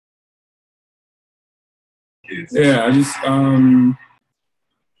Yeah, I just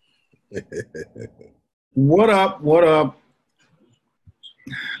what up? What up?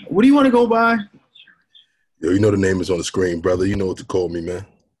 What do you want to go by? Yo, you know the name is on the screen, brother. You know what to call me, man.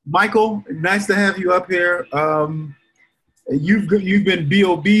 Michael, nice to have you up here. You've been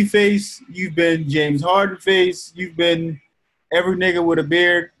Bob face, you've been James Harden face, you've been every nigga with a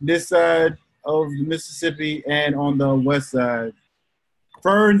beard this side of the Mississippi and on the west side.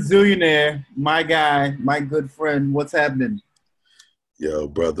 Fern Zillionaire, my guy, my good friend. What's happening? Yo,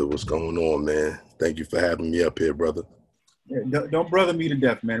 brother, what's going on, man? Thank you for having me up here, brother. Yeah, don't brother me to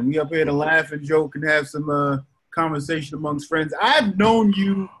death, man. We up here to laugh and joke and have some conversation amongst friends. I've known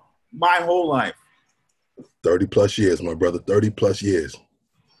you my whole life. 30 plus years, my brother. 30 plus years.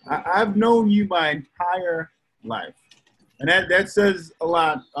 I've known you my entire life, and that says a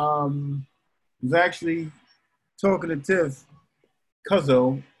lot. I was actually talking to Tiff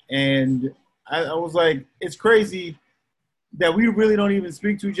Cuzzo, and I was like, it's crazy that we really don't even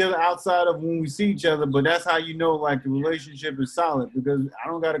speak to each other outside of when we see each other, but that's how you know like the relationship is solid because I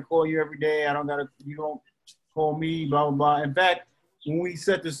don't gotta call you every day. You don't call me, blah blah blah. In fact, when we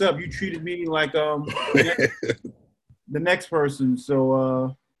set this up, you treated me like the next person.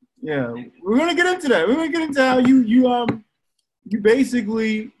 So yeah, we're gonna get into that. We're gonna get into how you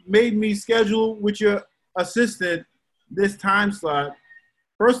basically made me schedule with your assistant this time slot.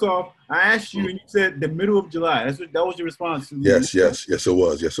 First off, I asked you and you said the middle of July. That was your response to me. Yes, it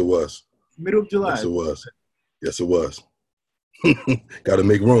was. Yes, it was. Middle of Yes, July. it was. Yes, it was. Got to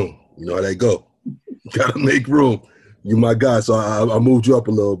make room. You know how that go. Got to make room. You my guy, so I moved you up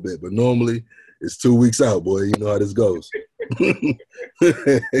a little bit, but normally it's 2 weeks out, boy. You know how this goes.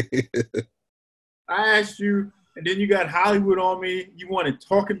 I asked you, and then you got Hollywood on me. You wanted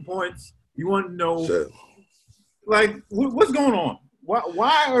talking points. You want to know, Sure. like, what's going on?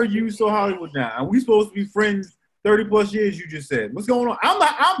 Why are you so Hollywood now? Are we supposed to be friends 30 plus years? You just said. What's going on?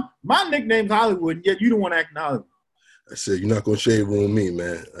 My nickname's Hollywood, yet you don't want to act in Hollywood. I said, you're not going to shade room me,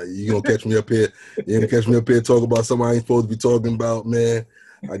 man. You're going to catch me up here. You're going to catch me up here talking about something I ain't supposed to be talking about, man.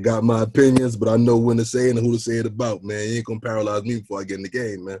 I got my opinions, but I know when to say it and who to say it about, man. You ain't going to paralyze me before I get in the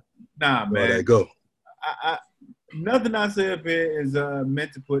game, man. Nah, man. How that go? Nothing I say up here is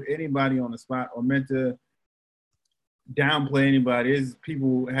meant to put anybody on the spot or meant to downplay anybody. It's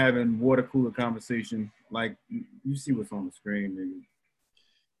people having water cooler conversation. Like, you see what's on the screen, nigga.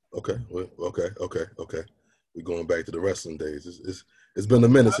 Okay. Well, okay. We're going back to the wrestling days. It's been a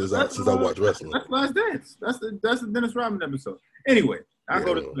minute since I watched wrestling. That's Last Dance. That's the Dennis Rodman episode. Anyway, I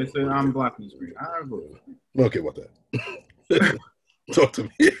go to the screen. I'm blocking the screen. Okay, about that. Talk to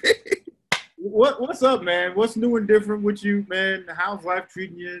me. What's up, man? What's new and different with you, man? How's life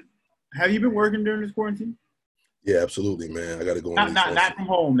treating you? Have you been working during this quarantine? Yeah, absolutely, man. I got to go. Not from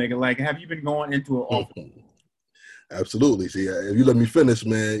home, nigga. Like, have you been going into an office? Absolutely. See, if you let me finish,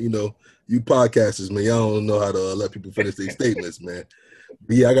 man, you know, you podcasters, man, y'all don't know how to let people finish their statements, man.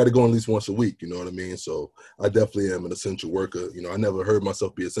 But yeah, I got to go at least once a week, you know what I mean? So I definitely am an essential worker. You know, I never heard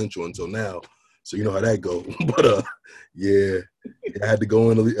myself be essential until now. So you know how that goes. But yeah, I had to go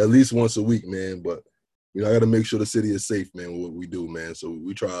in at least once a week, man. But, you know, I got to make sure the city is safe, man, with what we do, man. So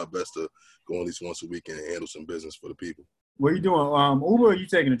we try our best to go at least once a week and handle some business for the people. What are you doing? Uber or are you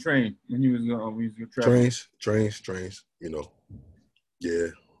taking a train when you was traveling? Trains, you know. Yeah.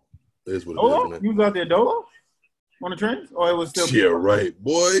 It is what Dolo? it is, man. You was out there Dolo? On the trains? Or it was still Right.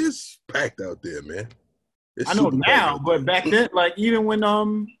 Boy, it's packed out there, man. I know now, but back then, like even when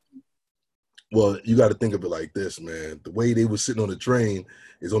Well, you got to think of it like this, man. The way they were sitting on the train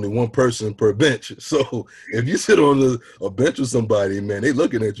is only one person per bench. So if you sit on a bench with somebody, man, they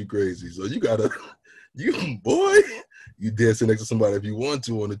looking at you crazy. So you gotta, you dare sit next to somebody if you want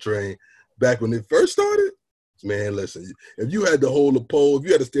to on the train. Back when it first started, man, listen, if you had to hold a pole, if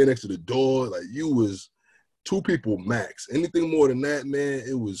you had to stand next to the door, like you was 2 people max. Anything more than that, man,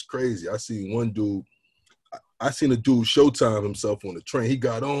 it was crazy. I seen a dude Showtime himself on the train. He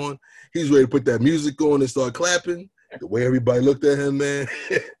got on. He's ready to put that music on and start clapping. The way everybody looked at him, man,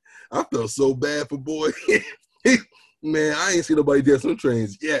 I felt so bad for boy. Man, I ain't seen nobody dance on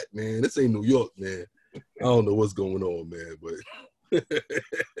trains yet, man. This ain't New York, man. I don't know what's going on, man, but.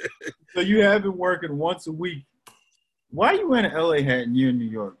 So you have been working once a week. Why are you wearing an LA hat and you're in New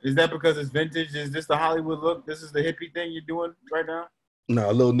York? Is that because it's vintage? Is this the Hollywood look? This is the hippie thing you're doing right now? Nah,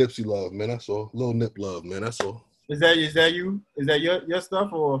 a little Nipsey love, man. That's all. A little Nip love, man. That's all. Is that you? Is that your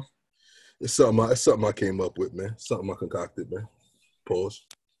stuff or? It's something I came up with, man. Something I concocted, man. Pause.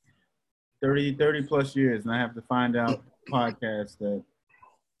 30 plus years, and I have to find out podcast that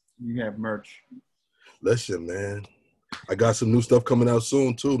you have merch. Listen, man. I got some new stuff coming out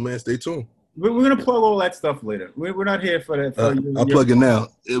soon too, man. Stay tuned. We're gonna plug all that stuff later. We're not here for that. For I'll plug it now.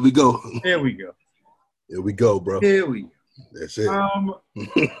 Here we go. There we go. Here we go, bro. Here we go. That's it.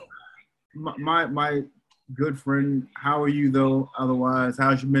 My good friend, how are you though? Otherwise,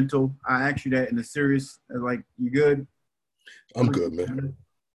 how's your mental? I asked you that in a serious, like, you good? I'm good, man.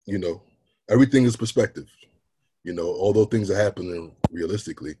 You know, everything is perspective. You know, although things are happening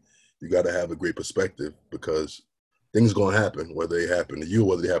realistically, you got to have a great perspective because things going to happen, whether they happen to you,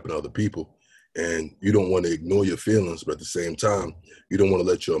 whether they happen to other people. And you don't want to ignore your feelings, but at the same time, you don't want to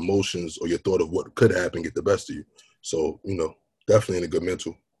let your emotions or your thought of what could happen get the best of you. So, you know, definitely in a good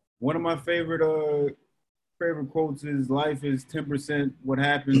mental. One of my favorite quotes is life is 10% what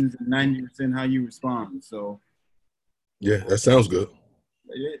happens and 90% how you respond. So yeah, that sounds good.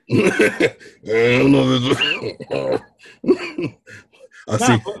 I don't know this. I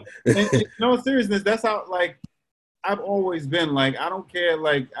see. In no seriousness, that's how, like, I've always been. Like, I don't care.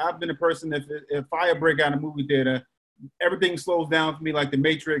 Like, I've been a person, if fire break out in a movie theater, everything slows down for me, like the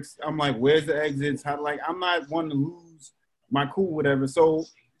Matrix. I'm like, where's the exits? How, like, I'm not one to lose my cool, whatever. So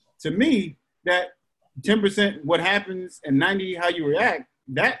to me, that 10% what happens and 90 how you react,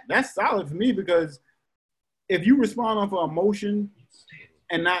 that's solid for me, because if you respond off of emotion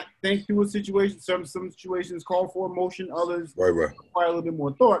and not think through a situation, some situations call for emotion, others require a little bit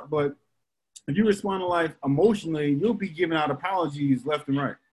more thought. But if you respond to life emotionally, you'll be giving out apologies left and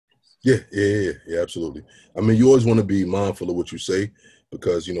right. Yeah, absolutely. I mean, you always want to be mindful of what you say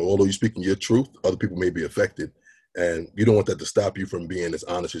because, you know, although you're speaking your truth, other people may be affected. And you don't want that to stop you from being as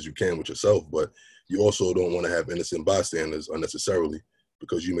honest as you can with yourself. But you also don't want to have innocent bystanders unnecessarily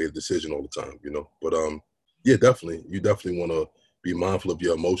because you made a decision all the time, you know. But, yeah, definitely. You definitely want to be mindful of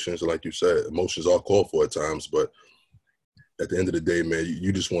your emotions. And like you said, emotions are called for at times. But at the end of the day, man,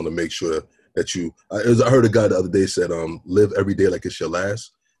 you just want to make sure that you – I heard a guy the other day said, live every day like it's your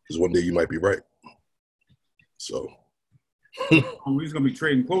last, because one day you might be right. So – we're just gonna be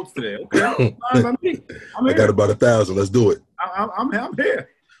trading quotes today. Okay, I'm here. I got about 1,000. Let's do it. I'm here.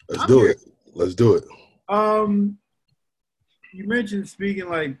 Let's do it. You mentioned speaking,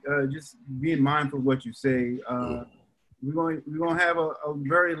 like, just being mindful of what you say. We're gonna have a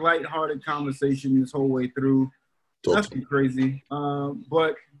very lighthearted conversation this whole way through. Nothing crazy.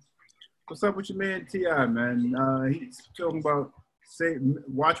 But what's up with your man T.I., man? He's talking about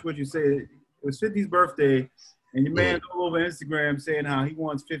watch what you say. It was 50's birthday. And your man's all over Instagram saying how he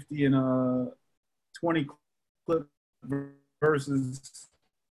wants 50 and 20 clip versus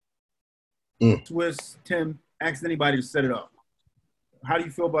Swiss. Tim, ask anybody to set it up. How do you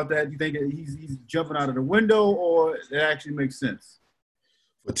feel about that? Do you think that he's jumping out of the window, or it actually makes sense?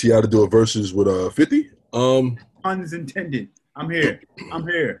 For T.I. to do a versus with 50? Puns intended. I'm here.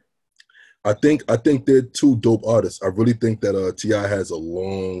 I think they're two dope artists. I really think that T.I. has a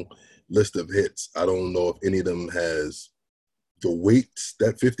long list of hits. I don't know if any of them has the weights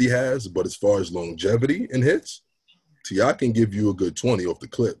that 50 has, but as far as longevity in hits, T.I. can give you a good 20 off the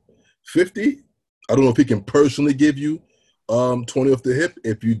clip. 50, I don't know if he can personally give you 20 off the hip.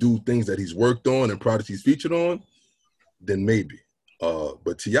 If you do things that he's worked on and projects he's featured on, then maybe.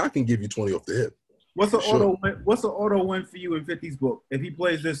 But T.I. can give you 20 off the hip. What's an auto win for you in 50's book? If he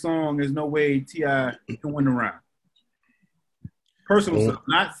plays this song, there's no way T.I. can win the round. Personal stuff,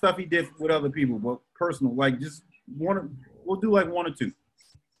 not stuff he did with other people, but personal. Like, just we'll do like one or two.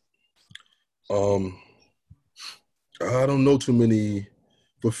 I don't know too many.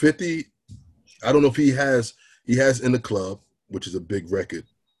 For 50, I don't know if he has In the Club, which is a big record.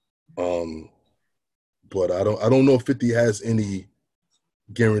 But I don't know if 50 has any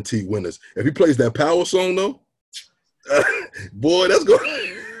guaranteed winners. If he plays that Power song though, boy, that's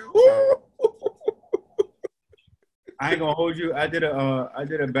going. I ain't gonna hold you. I did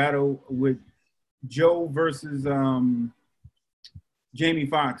a battle with Joe versus Jamie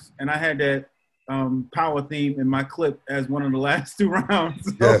Foxx, and I had that Power theme in my clip as one of the last two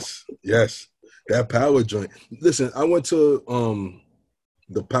rounds. So. Yes, that Power joint. Listen, I went to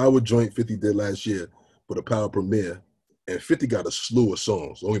the Power joint 50 did last year for the Power premiere, and 50 got a slew of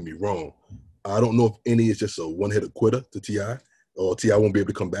songs. Don't get me wrong. I don't know if any is just a one-hitter quitter to T.I. or T.I. won't be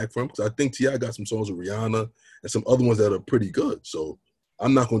able to come back from, because I think T.I. got some songs with Rihanna and some other ones that are pretty good. So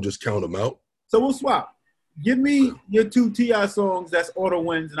I'm not going to just count them out. So we'll swap. Give me your two T.I. songs that's auto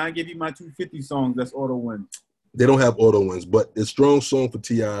wins, and I give you my 250 songs that's auto wins. They don't have auto wins, but a strong song for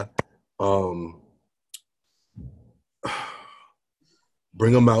T.I.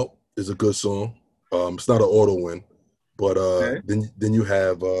 Bring 'Em Out is a good song. It's not an auto win, but then you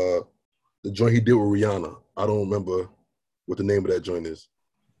have the joint he did with Rihanna. I don't remember what the name of that joint is.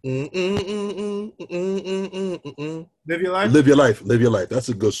 Live Your Life? Live Your Life. Live Your Life. That's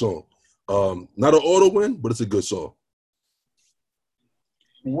a good song. Not an auto win, but it's a good song.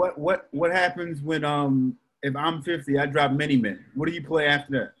 What happens when if I'm 50, I drop Many Men? What do you play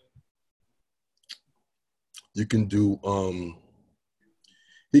after that? You can do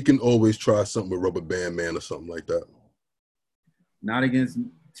he can always try something with Rubber Band Man or something like that. Not against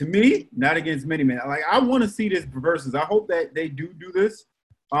Many Men. Like, I want to see this versus. I hope that they do this.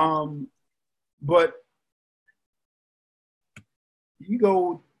 But you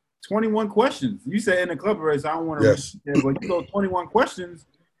go 21 questions. You said in the club race, I don't want to. Yes. But you go 21 questions.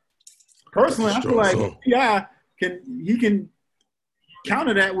 Personally, I feel like T.I. can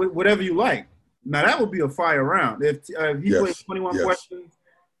counter that with whatever you like. Now that would be a fire round if he plays 21 questions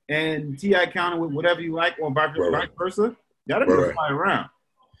and T.I. counter with whatever you like, or vice versa. That'd be a fire round.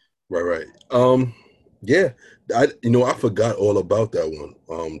 Right. Yeah. I forgot all about that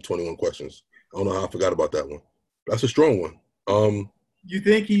one. 21 questions. I don't know how I forgot about that one. That's a strong one. You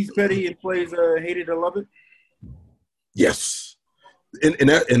think he's petty and plays Hate It or Love It? Yes. And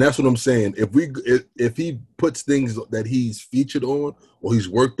that's what I'm saying. If he puts things that he's featured on or he's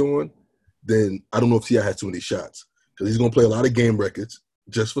worked on, then I don't know if T.I. has too many shots, because he's gonna play a lot of game records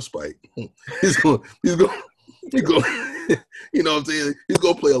just for spite. He's going you know what I'm saying? He's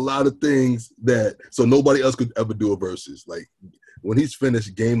gonna play a lot of things so nobody else could ever do a versus. Like, when he's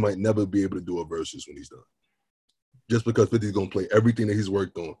finished, Game might never be able to do a versus when he's done, just because 50's gonna play everything that he's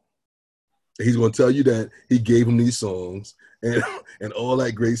worked on. He's going to tell you that he gave him these songs and all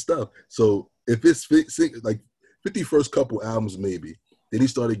that great stuff. So if it's like 50 first couple albums, maybe, then he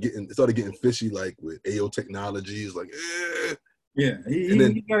started getting fishy, like with AO Technologies, like yeah,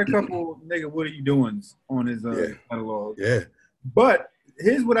 he got a couple nigga what are you doings on his catalog. Yeah. But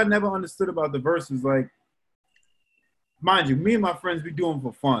here's what I never understood about the verses. Like, mind you, me and my friends, we do them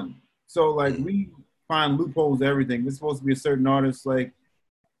for fun. So like we find loopholes to everything. We're supposed to be a certain artist, like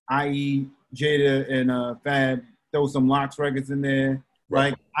i.e. Jada and Fab, throw some Locks records in there.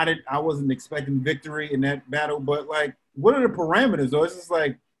 Right. Like, I wasn't expecting victory in that battle, but like, what are the parameters? Or it's just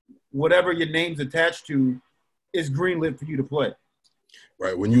like whatever your name's attached to is greenlit for you to play.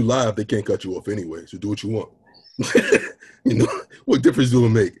 Right. When you live, they can't cut you off anyway. So do what you want. What difference do it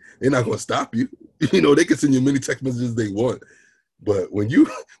make? They're not going to stop you. They can send you many text messages they want. But when you're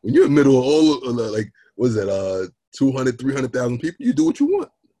in the middle of all, like, what is that, 200, 300,000 people, you do what you want.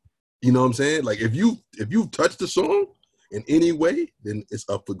 You know what I'm saying? Like, if you touch the song in any way, then it's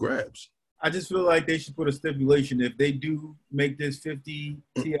up for grabs. I just feel like they should put a stipulation. If they do make this 50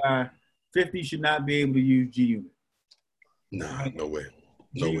 T.I., 50 should not be able to use G-Unit. Nah, no way.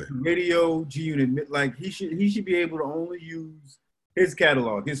 No way. Radio, G-Unit. Like, he should be able to only use his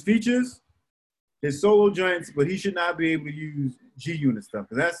catalog, his features, his solo joints, but he should not be able to use G-Unit stuff.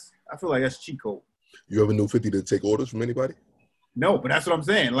 Because I feel like that's cheat code. You ever knew 50 to take orders from anybody? No, but that's what I'm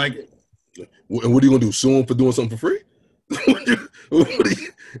saying. Like, and what are you gonna do? Sue him for doing something for free?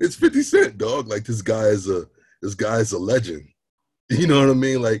 It's 50 Cent, dog. Like, this guy is a legend. You know what I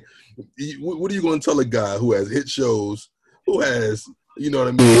mean? Like, what are you gonna tell a guy who has hit shows, who has,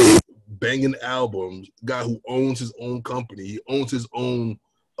 banging albums, guy who owns his own company, he owns his own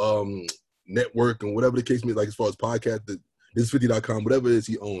network and whatever the case may be, like, as far as podcast, this 50.com, whatever it is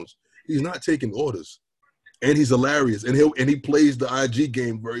he owns, he's not taking orders. And he's hilarious, and he plays the IG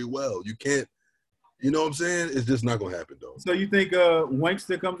game very well. You can't, you know what I'm saying? It's just not gonna happen, though. So you think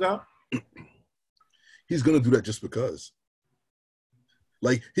Wankster comes out? He's gonna do that just because.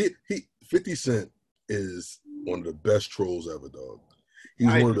 Like, 50 Cent is one of the best trolls ever, dog.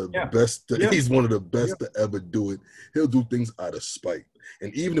 He's one of the best. He's one of the best to ever do it. He'll do things out of spite,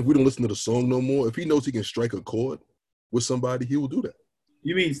 and even if we don't listen to the song no more, if he knows he can strike a chord with somebody, he will do that.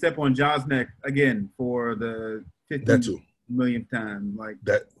 You mean step on Ja's neck again for the 50 millionth time? Like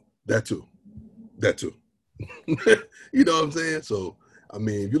that too. You know what I'm saying? So, I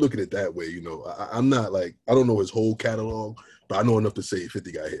mean, if you look at it that way, I'm not like, I don't know his whole catalog, but I know enough to say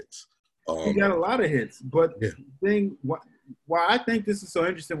 50 got hits. He got a lot of hits, but the thing, why I think this is so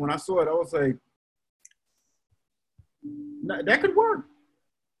interesting, when I saw it, I was like, that could work.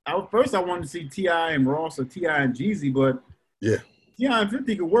 First, I wanted to see T.I. and Ross or T.I. and Jeezy, but T.I. and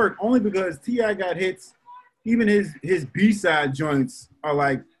 50 could work only because T.I. got hits. Even his B-side joints are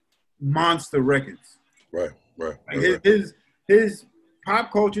like monster records. Right. Like his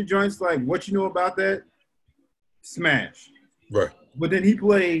pop culture joints, like What You Know About That, smash. Right. But then he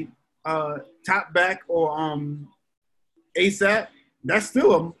played Top Back or ASAP. That's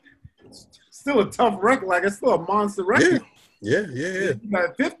still a tough record. Like, it's still a monster record. Yeah. You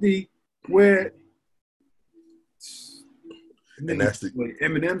got 50 where and that's the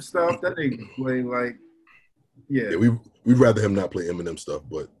Eminem stuff that they play, like, we'd rather him not play Eminem stuff,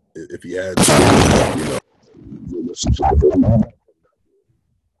 but if he had to, you know.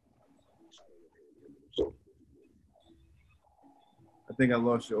 So I think I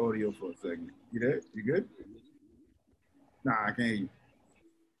lost your audio for a second. You there? You good? Nah, I can't hear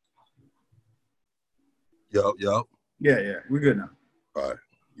you. Yup. Yeah, we're good now. All right.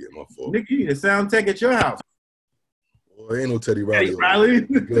 Yeah, my fault. Nick, you need a sound tech at your house. Boy, ain't no Teddy Riley. Teddy Riley?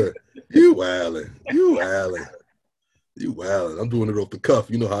 Good. You wildin'. I'm doing it off the cuff.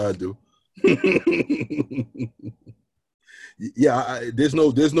 You know how I do. Yeah, there's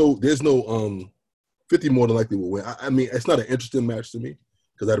no 50 more than likely will win. I mean, it's not an interesting match to me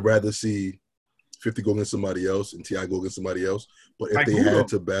because I'd rather see 50 go against somebody else and T.I. go against somebody else. But if they had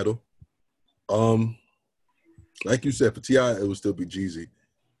to battle, like you said, for T.I., it would still be Jeezy.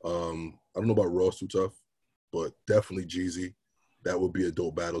 I don't know about Ross Too Tough, but definitely Jeezy. That would be a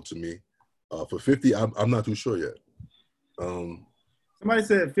dope battle to me. For 50, I'm not too sure yet. Somebody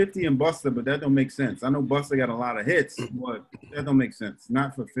said 50 and Busta, but that don't make sense. I know Busta got a lot of hits, but that don't make sense.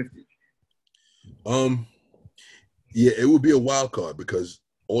 Not for 50. Yeah, it would be a wild card because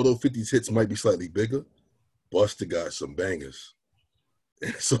although 50's hits might be slightly bigger, Busta got some bangers.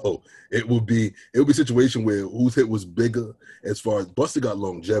 So it would be a situation where whose hit was bigger as far as Busta got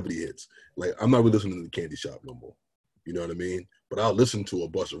longevity hits. Like, I'm not really listening to the Candy Shop no more. You know what I mean? But I'll listen to a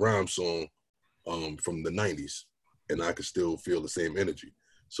Busta Rhymes song from the 90s, and I could still feel the same energy.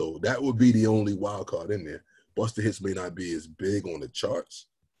 So that would be the only wild card in there. Busta hits may not be as big on the charts,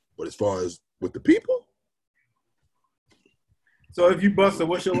 but as far as with the people. So if you Busta,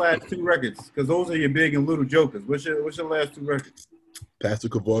 what's your last two records? Because those are your big and little jokers. What's your last two records? Pastor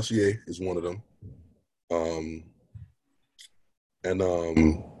Cavassier is one of them.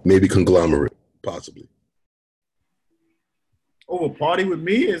 And maybe Conglomerate, possibly. Oh, a Party With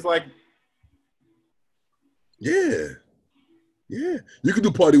Me is like. Yeah. You can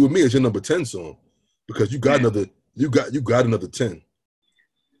do Party With Me as your number 10 song because you got another 10.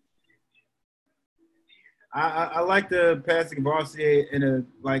 I like the Pastor Cavassier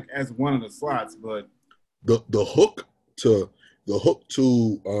as one of the slots, but the hook to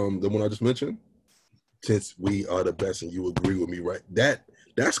the one I just mentioned, since we are the best and you agree with me, right?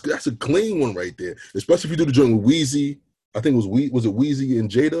 That's a clean one right there. Especially if you do the joint with Weezy. I think was it Weezy and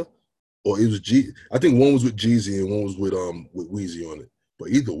Jada, or it was I think one was with Jeezy and one was with Weezy on it. But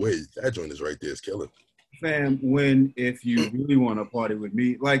either way, that joint is right there. It's killing. Fam, if you really want to party with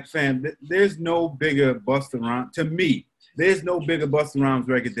me, like, fam, there's no bigger Busta Rhymes to me. There's no bigger Busta Rhymes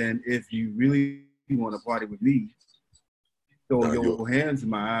record than If You Really Want to Party With Me. Throw your hands in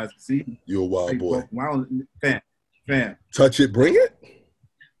my eyes. See, you're a wild boy. Fam. Touch It, Bring It.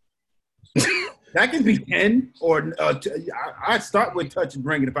 That can be 10 or I'd start with Touch It,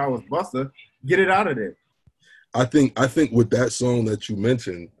 Bring It if I was Busta. Get it out of there. I think with that song that you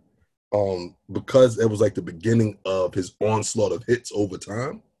mentioned, because it was like the beginning of his onslaught of hits over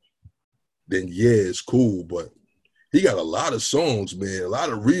time, then yeah, it's cool. But he got a lot of songs, man, a lot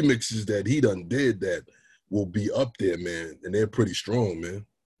of remixes that he done did that will be up there, man, and they're pretty strong, man.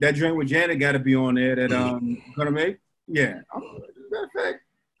 That joint with Janet got to be on there. That gonna make, yeah. Matter of fact.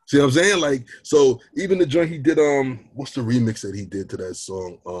 See what I'm saying? Like, so even the joint he did, what's the remix that he did to that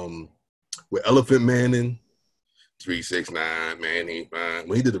song? With Elephant Man in 369, man,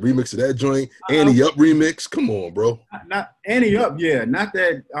 when he did the remix of that joint, Annie Up remix. Come on, bro. Not Annie Up, yeah. Not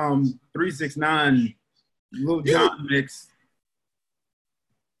that 369 Lil Jon mix.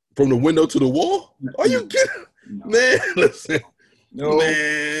 From the window to the wall? Are you kidding? No. Man, listen. No.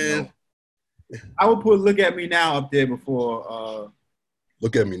 Man. No. I would put Look At Me Now up there before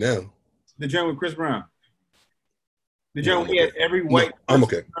Look At Me Now. The joint with Chris Brown. The joint he had every white I'm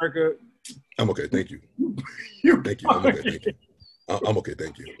okay. America. I'm okay, thank you. Thank you. I'm okay, thank you. I'm okay,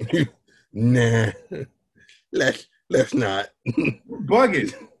 thank you. Nah. Let's not.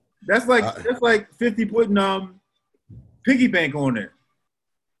 Bugging. That's like 50 putting Piggy Bank on there.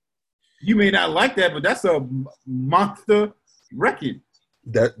 You may not like that, but that's a monster record.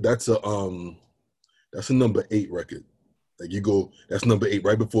 That's a number 8 record. Like that's number 8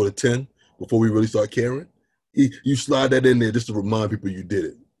 right before the 10, before we really start caring. You slide that in there just to remind people you did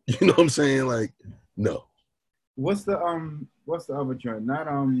it. You know what I'm saying? Like, no. What's the other joint? Not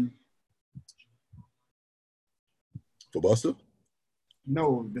for Busta?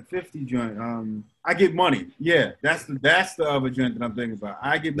 No, the 50 joint. I Get Money. Yeah, that's the other joint that I'm thinking about.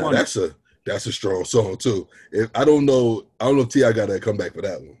 I Get Money. That's a strong song too. I don't know if T.I. got to come back for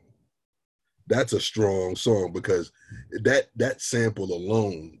that one. That's a strong song because that sample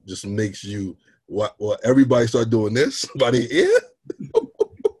alone just makes you what everybody start doing this by the ear.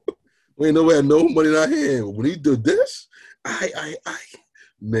 We ain't nowhere, no money in our hand. When he did this,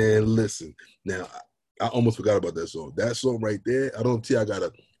 Man, listen. Now, I almost forgot about that song. That song right there, I don't think I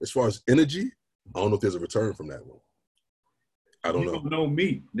got as far as energy, I don't know if there's a return from that one. I don't You know. don't know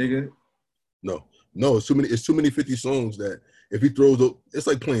me, nigga. No, it's too many 50 songs that if he throws up, it's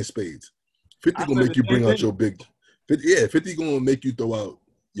like playing spades. 50 I gonna said make the you same bring out thing. your big 50, yeah, 50 gonna make you throw out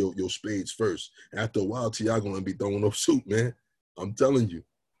your spades first. After a while, T.I. gonna be throwing up suit, man. I'm telling you.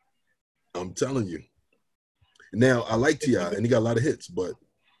 Now I like T.I. and he got a lot of hits, but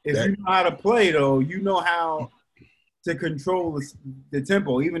If that you know how to play, though, you know how to control the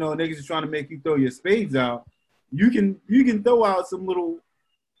tempo. Even though niggas is trying to make you throw your spades out, you can throw out some little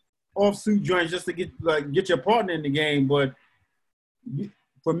offsuit joints just to get your partner in the game. But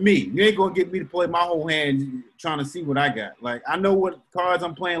for me, you ain't gonna get me to play my whole hand trying to see what I got. Like I know what cards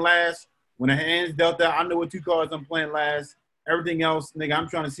I'm playing last. When a hand's dealt out, I know what 2 cards I'm playing last. Everything else, nigga, I'm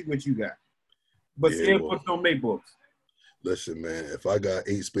trying to see what you got. But yeah, scared well, books don't make books. listen, man, if I got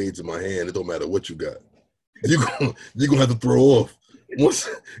 8 spades in my hand, it don't matter what you got. You gonna have to throw off. Once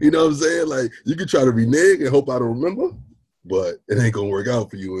you know what I'm saying? Like you can try to renege and hope I don't remember, but it ain't gonna work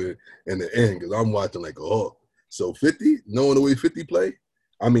out for you in the end because I'm watching like a hawk. So 50, knowing the way 50 play,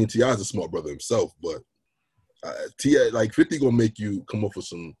 I mean T.I.'s a smart brother himself, but T.I. like 50 gonna make you come up with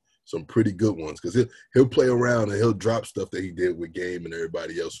some pretty good ones because he'll play around and he'll drop stuff that he did with Game and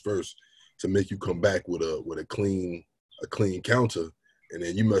everybody else first to make you come back with a clean counter, and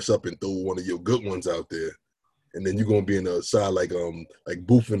then you mess up and throw one of your good ones out there, and then you're gonna be in the side like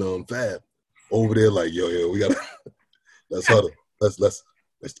Booth and Fab over there like yo we gotta let's huddle let's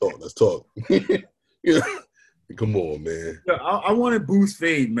talk yeah. Come on, man. Yeah, I wanted Boost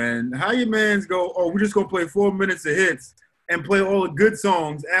Fade, man. How your mans go, oh, we're just going to play 4 minutes of hits and play all the good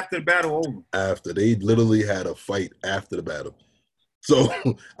songs after the battle over? After they literally had a fight after the battle. So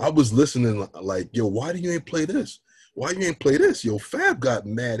I was listening like, yo, why do you ain't play this? Why you ain't play this? Yo, Fab got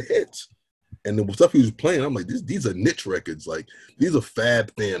mad hits. And the stuff he was playing, I'm like, these are niche records. Like, these are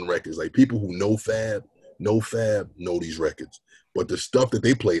Fab fan records. Like, people who know Fab, know these records. But the stuff that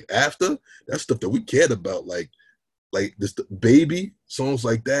they played after, that's stuff that we cared about. Like this Baby, songs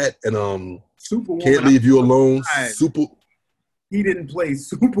like that, and Superwoman. Can't Leave You Alone, He didn't play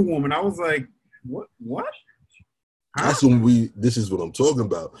Superwoman. I was like, what? Huh? That's when this is what I'm talking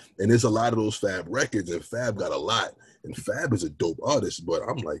about. And there's a lot of those Fab records, and Fab got a lot. And Fab is a dope artist, but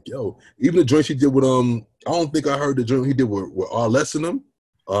I'm like, yo, even the joints he did with I don't think I heard the joint he did with R-Less in them.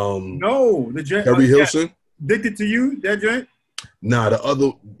 No, the joint Kerry Hilson. Yeah. Addicted to You, that joint? Nah, the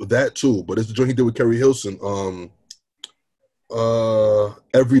other that too, but it's the joint he did with Kerry Hilson.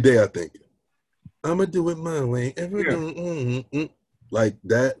 Every Day, I think. I'ma do it my way. Like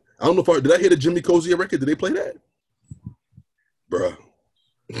that. I don't know did I hear the Jimmy Cozier record? Did they play that? Bruh.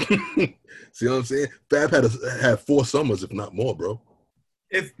 See what I'm saying? Fab had 4 summers, if not more, bro.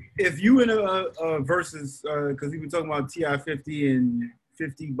 If you in a versus, because we were talking about T.I. 50 and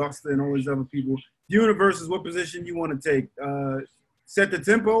 50 Buster and all these other people, you in a versus, what position you want to take? Set the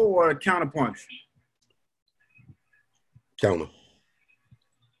tempo or counter punch? Counter.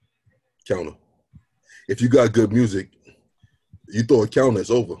 If you got good music, you throw a counter, it's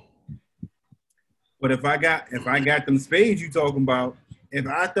over. But if I got them spades you talking about, if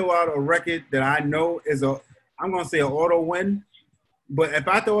I throw out a record that I know is I'm gonna say an auto win, but if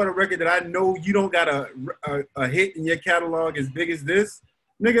I throw out a record that I know you don't got a hit in your catalog as big as this,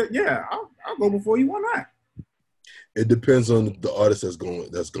 nigga, yeah, I'll go before you. Why not? It depends on the artist that's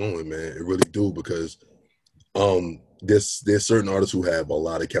going, man. It really do, because there's certain artists who have a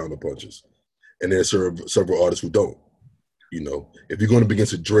lot of counter punches, and there's several artists who don't. You know, if you're going to be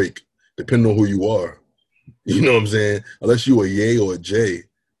against a Drake, depending on who you are, you know what I'm saying? Unless you a Ye or a Jay,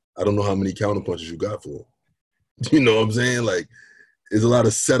 I don't know how many counter punches you got for him. You know what I'm saying? Like, there's a lot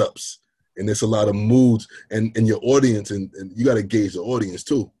of setups, and there's a lot of moods, and your audience, and you got to gauge the audience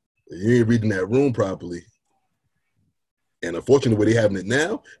too. If you ain't reading that room properly, and unfortunately, where they having it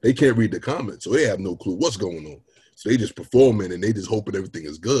now, they can't read the comments, so they have no clue what's going on. So they just performing, and they just hoping everything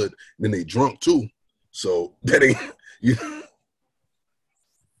is good. And then they drunk too, so that ain't you.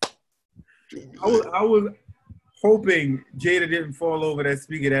 I was hoping Jada didn't fall over that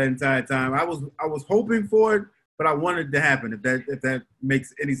speaker that entire time. I was hoping for it, but I wanted it to happen. If that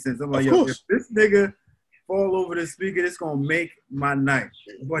makes any sense, I'm like, yo, if this nigga fall over the speaker, it's gonna make my night.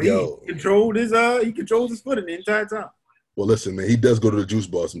 But he controlled his footing the entire time. Well, listen, man, he does go to the juice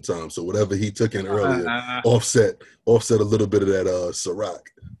bar sometimes. So whatever he took in earlier, offset a little bit of that Ciroc.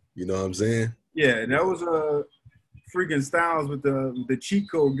 You know what I'm saying? Yeah, and that was freaking Styles with the cheat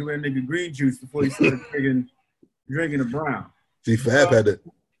code, giving a nigga green juice before he started drinking the brown. See, Fab had to.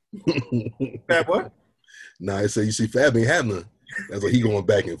 Fab what? Nah, I say you see Fab ain't have none. That's like he going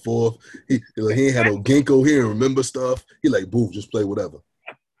back and forth. He ain't had no ginkgo. He didn't remember stuff. He like, boo, just play whatever.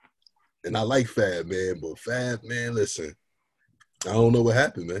 And I like Fab, man, but Fab, man, listen, I don't know what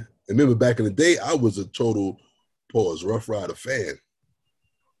happened, man. And remember back in the day, I was a total Rough Rider fan.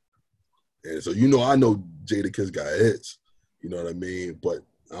 And so I know Jadakiss got hits. You know what I mean? But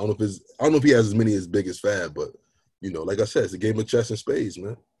I don't know if he has as many as big as Fab, but like I said, it's a game of chess and spades,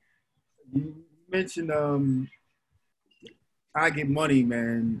 man. You mentioned I Get Money,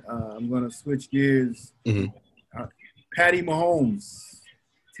 man. I'm gonna switch gears. Mm-hmm. Patty Mahomes,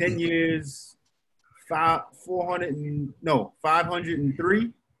 10 years,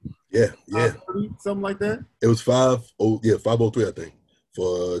 503. Yeah. Something like that. It was 503, I think,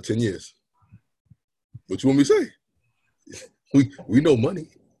 for 10 years. What you want me to say? We know money.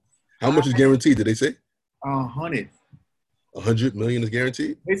 How much is guaranteed? Did they say? 100. 100 million is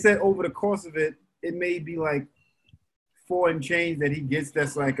guaranteed? They said over the course of it, it may be like 4 and change that he gets.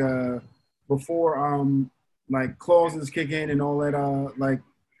 That's like before like clauses kick in and all that like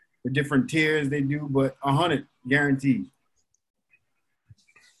the different tiers they do, but 100 guaranteed.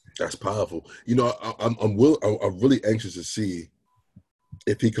 That's powerful. I'm really anxious to see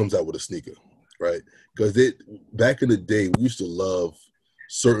if he comes out with a sneaker, right? Because back in the day, we used to love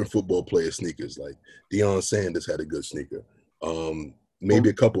certain football player sneakers. Like Deion Sanders had a good sneaker. Maybe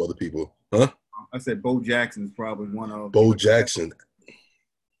a couple other people, huh? I said Bo Jackson's probably one of. Bo Jackson.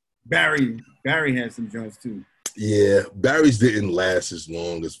 Barry had some joints too. Yeah, Barry's didn't last as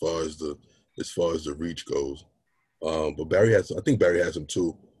long as far as the reach goes. But I think Barry has them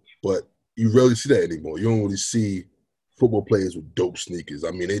too. But you rarely see that anymore. You don't really see football players with dope sneakers. I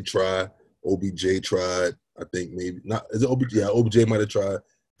mean, they try. OBJ tried. I think maybe not. Is it OBJ? Yeah, OBJ might have tried.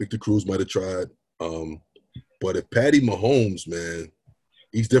 Victor Cruz might have tried. But if Patty Mahomes, man,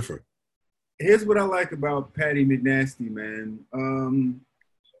 he's different. Here's what I like about Patty McNasty, man. I'm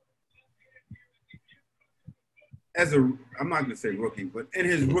not gonna say rookie, but in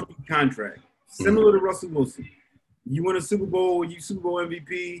his rookie contract, similar to Russell Wilson, you win a Super Bowl, you Super Bowl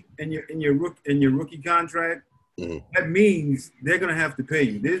MVP, and your rookie contract. Mm-hmm. That means they're gonna have to pay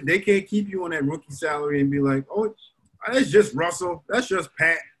you. They can't keep you on that rookie salary and be like, oh, that's just Russell, that's just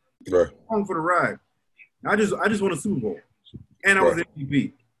Pat. Right. On for the ride. I just won a Super Bowl, and I was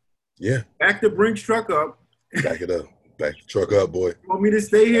MVP. Yeah. Back the Brinks truck up. Back it up. Back the truck up, boy. You want me to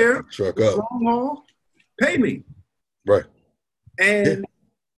stay here? Truck up. Long haul? Pay me. Right. And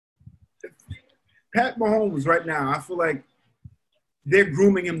Pat Mahomes right now, I feel like they're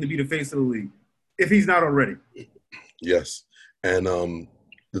grooming him to be the face of the league, if he's not already. Yes. And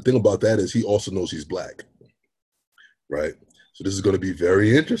the thing about that is he also knows he's black. Right? So this is going to be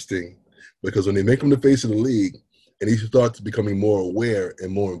very interesting because when they make him the face of the league and he starts becoming more aware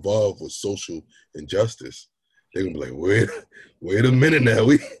and more involved with social injustice, they're going to be like, wait a minute now.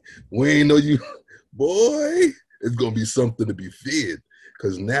 We ain't know you. Boy, it's going to be something to be feared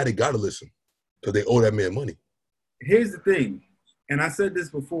because now they got to listen because they owe that man money. Here's the thing, and I said this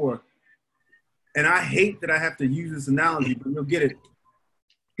before, and I hate that I have to use this analogy, but you'll get it.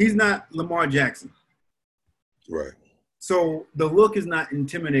 He's not Lamar Jackson. Right. So the look is not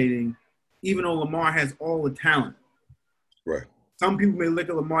intimidating, even though Lamar has all the talent. Right. Some people may look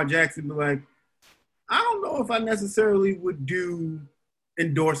at Lamar Jackson and be like, I don't know if I necessarily would do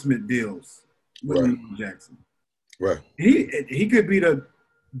endorsement deals with Lamar Jackson. Right. He could be the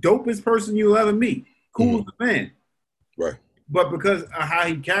dopest person you'll ever meet. Cool as a man. Right. But because of how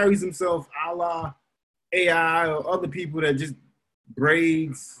he carries himself, a la AI or other people that just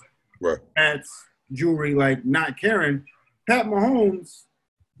braids, hats, jewelry, like not caring, Pat Mahomes,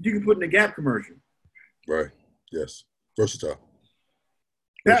 you can put in a Gap commercial. Right. Yes. Versatile.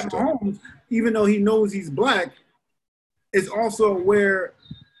 Pat Mahomes, even though he knows he's black, is also aware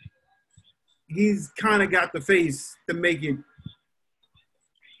he's kind of got the face to make it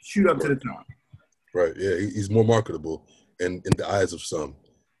shoot up to the top. Right. Yeah. He's more marketable in the eyes of some.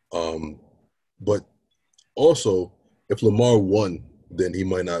 But also, if Lamar won, then he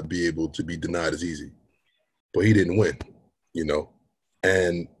might not be able to be denied as easy. But he didn't win,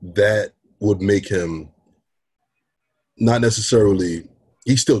 and that would make him not necessarily –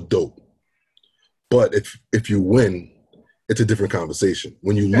 he's still dope. But if you win, it's a different conversation.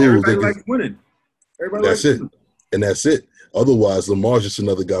 When you lose – everybody likes winning. Everybody that's likes it. Winning. And that's it. Otherwise, Lamar's just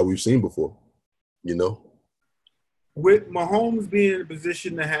another guy we've seen before, With Mahomes being in a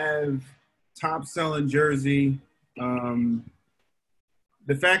position to have top-selling jersey,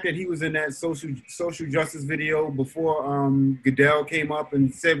 the fact that he was in that social justice video before Goodell came up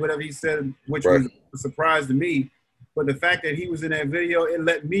and said whatever he said, which was a surprise to me, but the fact that he was in that video, it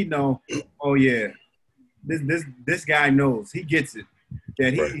let me know, oh, yeah, this guy knows. He gets it.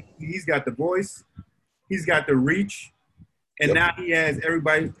 That Right. he's got the voice, he's got the reach, and Yep. now he has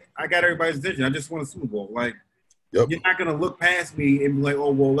everybody. I got everybody's attention. I just won a Super Bowl. Like Yep. you're not gonna look past me and be like,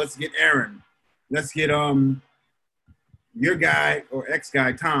 oh well, let's get Aaron, let's get your guy or ex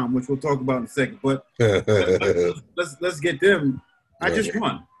guy Tom, which we'll talk about in a second. But let's get them. I Right. just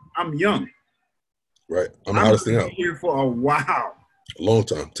won. I'm young. Right. I'm the I'm hottest thing gonna out. be here for a while. A long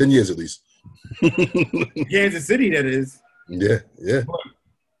time. 10 years at least. Kansas City, that is. Yeah. Yeah.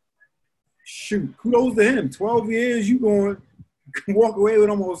 Shoot, kudos to him. 12 years, you going to walk away with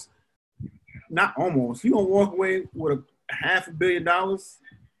almost, not almost, you going to walk away with $500 million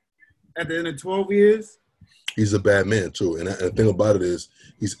at the end of 12 years? He's a bad man too. And the thing about it is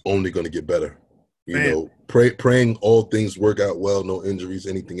he's only going to get better. You Man. know, praying all things work out well, no injuries,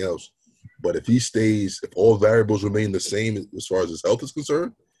 anything else. But if he stays, if all variables remain the same as far as his health is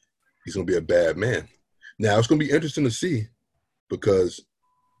concerned, he's going to be a bad man. Now, it's going to be interesting to see because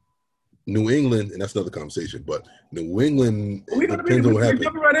New England, and that's another conversation, but New England, We're it depends on what happens.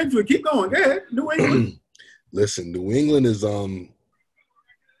 jumping right into it. Keep going. Go ahead. New England. Listen, New England is,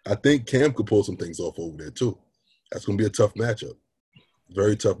 I think Cam could pull some things off over there too. That's going to be a tough matchup.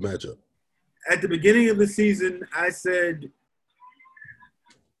 Very tough matchup. At the beginning of the season, I said,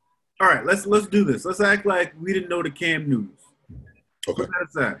 all right, let's do this. Let's act like we didn't know the Cam news. Okay. Put that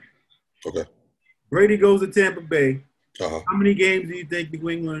aside. Okay. Brady goes to Tampa Bay. Uh-huh. How many games do you think New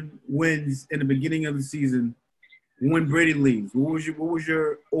England wins in the beginning of the season when Brady leaves? What was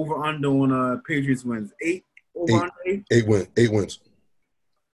your over under on Patriots wins? 8 over under 8? 8 wins.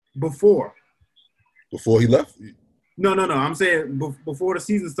 Before Before he left? No. I'm saying before the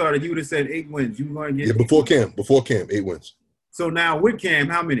season started, you would have said 8 wins. You were going to get Before Cam, 8 wins. So now with Cam,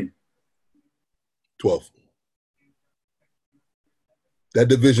 how many? 12. That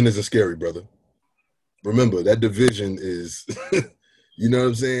division isn't scary, brother. Remember, that division is, you know what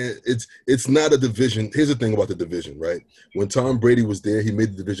I'm saying? It's not a division. Here's the thing about the division, right? When Tom Brady was there, he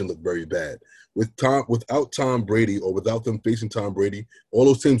made the division look very bad. Without Tom Brady or without them facing Tom Brady, all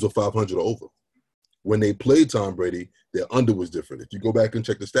those teams were 500 or over. When they played Tom Brady, their under was different. If you go back and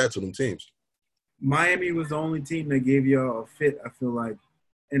check the stats on them teams. Miami was the only team that gave y'all a fit, I feel like,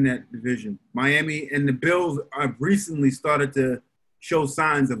 in that division. Miami and the Bills have recently started to show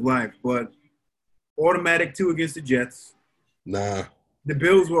signs of life, but automatic 2 against the Jets. Nah. The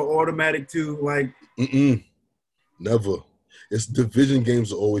Bills were automatic 2, like. Never. It's division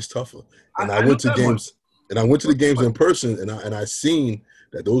games are always tougher. And I know went to that games, and I went to the games in person, and I seen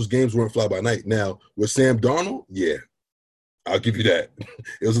that those games weren't fly by night. Now with Sam Darnold, yeah, I'll give you that.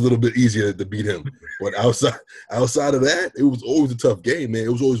 It was a little bit easier to beat him. But outside of that, it was always a tough game, man.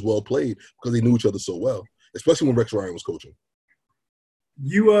 It was always well played because they knew each other so well, especially when Rex Ryan was coaching.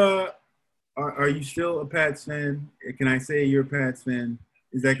 You are you still a Pats fan? Can I say you're a Pats fan?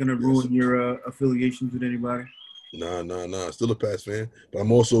 Is that going to ruin your affiliations with anybody? Nah. Still a Pats fan, but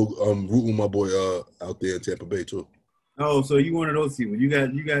I'm also rooting my boy out there in Tampa Bay too. Oh, so you one of those people? You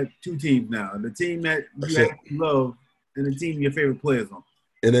got 2 teams now. The team that you actually love and the team your favorite players on.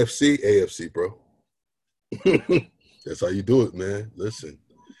 NFC, AFC, bro. That's how you do it, man. Listen,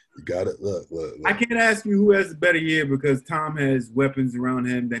 you got it. Look. I can't ask you who has a better year because Tom has weapons around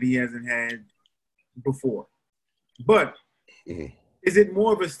him that he hasn't had before. But is it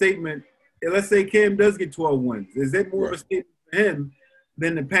more of a statement? Let's say Cam does get 12 wins. Is that more of a statement for him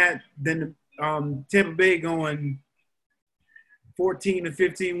than the Tampa Bay going 14 to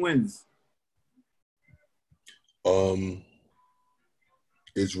 15 wins?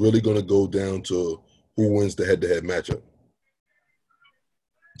 It's really going to go down to who wins the head-to-head matchup.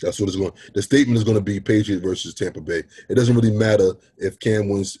 That's what it's going. The statement is going to be Patriots versus Tampa Bay. It doesn't really matter if Cam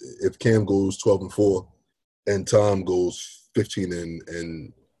wins. If Cam goes 12-4, and Tom goes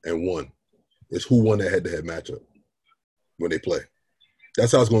 15-1. It's who won that head-to-head matchup when they play.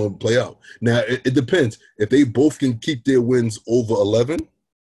 That's how it's going to play out. Now it depends. If they both can keep their wins over 11,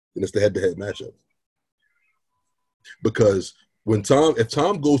 then it's the head-to-head matchup. Because if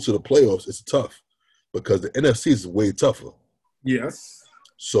Tom goes to the playoffs, it's tough because the NFC is way tougher. Yes.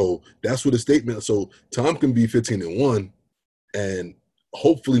 So that's what the statement. So Tom can be 15-1, and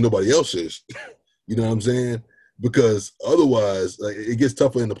hopefully nobody else is. You know what I'm saying? Because otherwise, it gets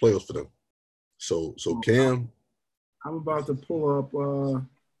tougher in the playoffs for them. So Cam. I'm about to pull up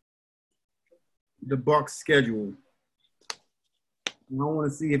the Bucs schedule. I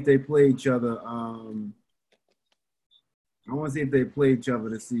want to see if they play each other. I want to see if they play each other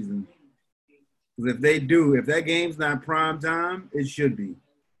this season. Because if they do, if that game's not prime time, it should be.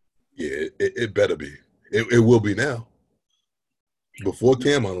 Yeah, it better be. It will be now. Before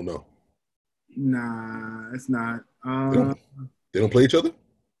Cam, I don't know. Nah, it's not. They don't play each other?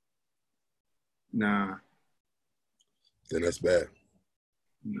 Nah. Then that's bad.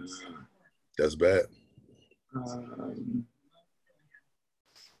 Nah. That's bad.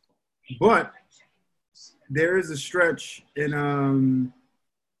 But there is a stretch in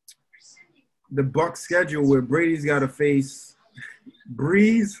the Bucs schedule where Brady's got to face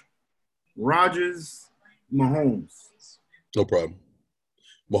Breeze, Rodgers, Mahomes. No problem.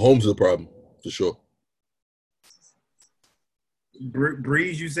 Mahomes is a problem, for sure.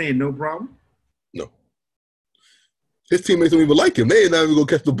 Breeze, you saying no problem? No. His teammates don't even like him. They ain't not even gonna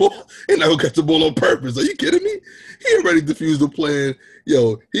catch the ball. They not gonna catch the ball on purpose. Are you kidding me? He already defused the plan.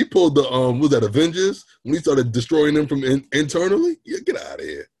 Yo, he pulled the was that Avengers when he started destroying them from internally? Yeah, get out of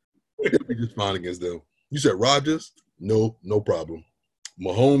here. He'll be just fine against them. You said Rodgers? No problem.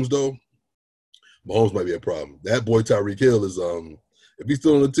 Mahomes though, Mahomes might be a problem. That boy Tyreek Hill is if he's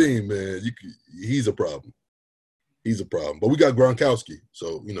still on the team, man, he's a problem. He's a problem. But we got Gronkowski,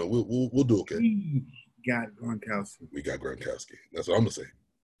 so you know we'll do okay. We got Gronkowski. We got Gronkowski. That's what I'm gonna say.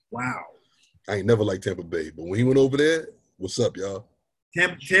 Wow. I ain't never liked Tampa Bay, but when he went over there, what's up, y'all?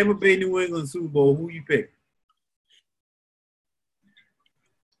 Tampa Bay, New England Super Bowl. Who you pick?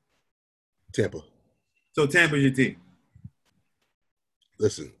 Tampa. So Tampa's your team.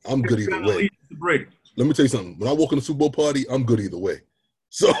 Listen, I'm good either way. Brady. Let me tell you something. When I walk in the Super Bowl party, I'm good either way.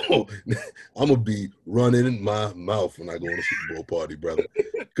 So I'm gonna be running my mouth when I go on the Super Bowl party, brother.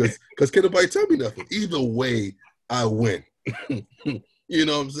 Because can't nobody tell me nothing. Either way, I win. You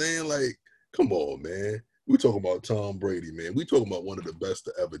know what I'm saying? Like, come on, man. We talking about Tom Brady, man. We talking about one of the best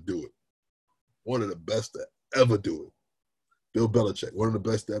to ever do it. One of the best to ever do it. Bill Belichick, one of the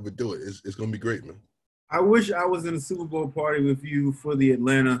best to ever do it. It's gonna be great, man. I wish I was in a Super Bowl party with you for the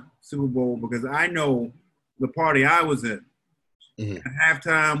Atlanta Super Bowl because I know the party I was in. Mm-hmm. At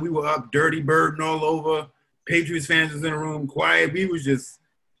halftime, we were up, Dirty Birding all over. Patriots fans was in the room, quiet. We was just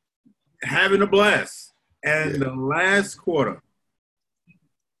having a blast. And the last quarter.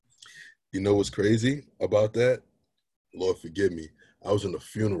 You know what's crazy about that? Lord forgive me. I was in a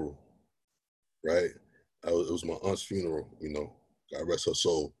funeral, right? It was my aunt's funeral, you know. God rest her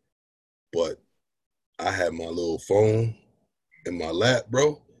soul. But I had my little phone in my lap,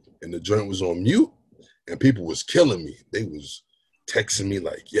 bro, and the joint was on mute, and people was killing me. They was texting me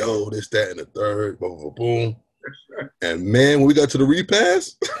like, yo, this, that, and the third, boom, boom, boom. And, man, when we got to the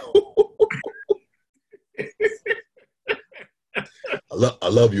repass, I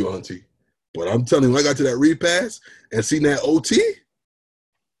love you, auntie. But I'm telling you, when I got to that repass and seen that OT,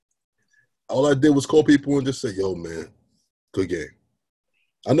 all I did was call people and just say, yo, man, good game.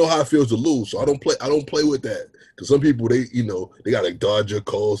 I know how it feels to lose, so I don't play with that. Because some people, they gotta dodge your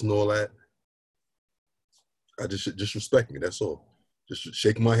calls and all that. I just respect me, that's all. Just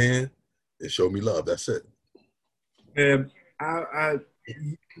shake my hand and show me love. That's it. Our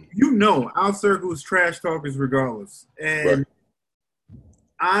circle is trash talkers regardless. And right.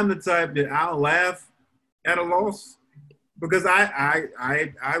 I'm the type that I'll laugh at a loss because I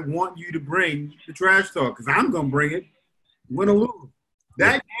want you to bring the trash talk because I'm gonna bring it, win or lose.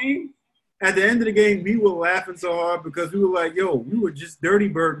 That game, at the end of the game, we were laughing so hard because we were like, yo, we were just dirty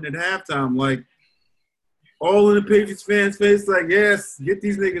birding at halftime. Like, all in the Patriots fans' face, like, yes, get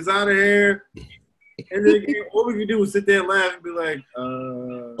these niggas out of here. And then again, all we could do was sit there and laugh and be like,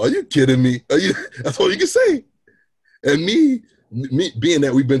 Are you kidding me? That's all you can say. And me being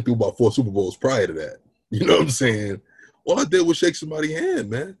that we've been through about 4 Super Bowls prior to that, you know what I'm saying? All I did was shake somebody's hand,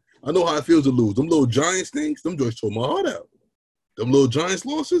 man. I know how it feels to lose. Them little Giants things, them joints tore my heart out. Them little Giants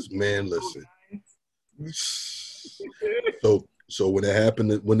losses, man, listen. So when it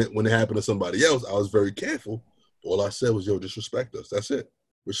happened to somebody else, I was very careful. All I said was, yo, just respect us. That's it.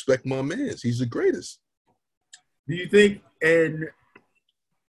 Respect my mans. He's the greatest. Do you think, and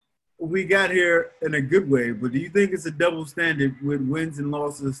we got here in a good way, but do you think it's a double standard with wins and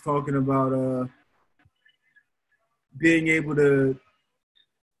losses talking about being able to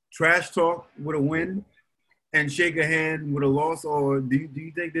trash talk with a win and shake a hand with a loss, or do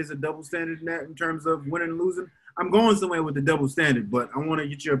you think there's a double standard in that in terms of winning and losing? I'm going somewhere with the double standard, but I want to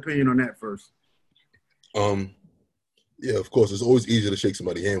get your opinion on that first. Yeah, of course, it's always easier to shake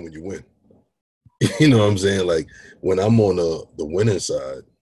somebody's hand when you win. You know what I'm saying? Like, when I'm on the winning side,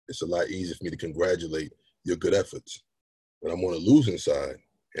 it's a lot easier for me to congratulate your good efforts. When I'm on the losing side,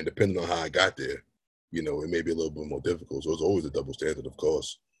 and depending on how I got there, you know, it may be a little bit more difficult. So it's always a double standard, of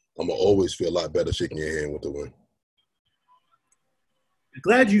course. I'm going to always feel a lot better shaking your hand with the win.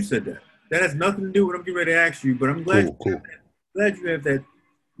 Glad you said that. That has nothing to do with what I'm getting ready to ask you, but I'm glad, glad you have that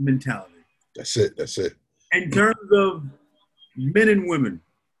mentality. That's it. In terms of men and women,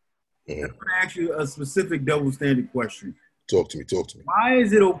 I'm going to ask you a specific double standard question. Talk to me. Why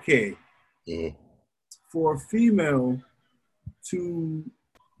is it okay Mm-hmm. for a female to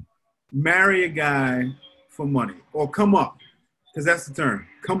marry a guy for money or come up? Because that's the term,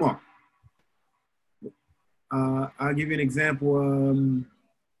 come up. I'll give you an example.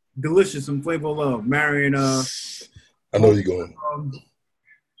 Delicious from Flavor of Love marrying I know you're going.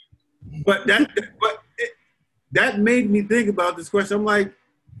 But that made me think about this question. I'm like,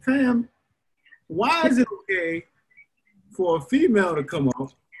 fam, why is it okay for a female to come up,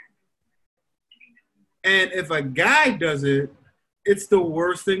 and if a guy does it, it's the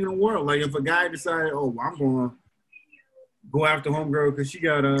worst thing in the world? Like if a guy decided, oh, I'm gonna go after homegirl because she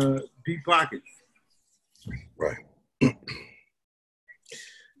got deep pockets. Right.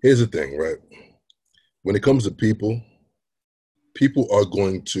 Here's the thing, right? When it comes to people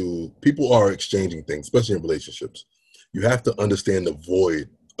are exchanging things, especially in relationships. You have to understand the void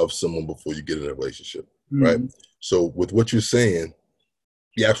of someone before you get in a relationship, right? So with what you're saying,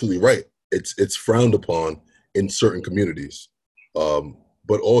 you're absolutely right. It's frowned upon in certain communities.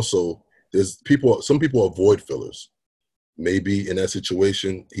 But also some people are void fillers. Maybe in that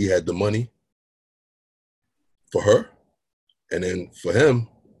situation, he had the money for her, and then for him,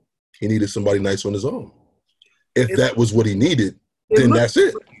 he needed somebody nice on his own. If that was what he needed, then that's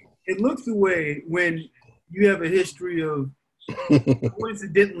it. It looks the way when you have a history of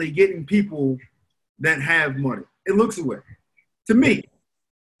coincidentally getting people that have money. It looks the way. To me,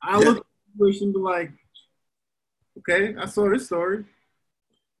 I look at the situation and be like, okay, I saw this story.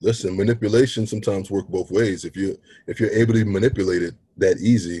 Listen, manipulation sometimes works both ways. If you're able to manipulate it that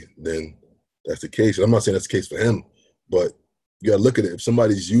easy, then that's the case. I'm not saying that's the case for him, but you got to look at it. If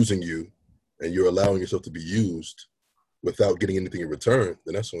somebody's using you and you're allowing yourself to be used without getting anything in return,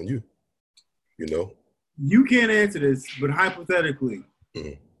 then that's on you. You know? You can't answer this, but hypothetically,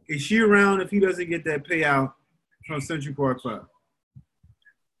 is she around if he doesn't get that payout from Central Park 5?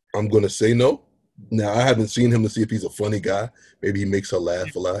 I'm going to say no. Now, I haven't seen him to see if he's a funny guy. Maybe he makes her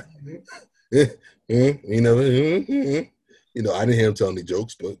laugh a lot. I didn't hear him tell any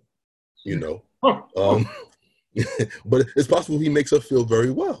jokes, but, but it's possible he makes her feel very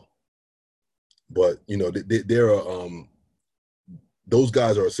well. But, there are, those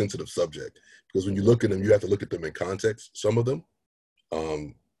guys are a sensitive subject because when you look at them, you have to look at them in context, some of them,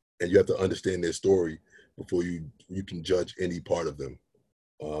 and you have to understand their story before you can judge any part of them.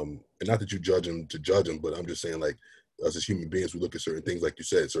 And not that you judge them to judge them, but I'm just saying, like, us as human beings, we look at certain things, like you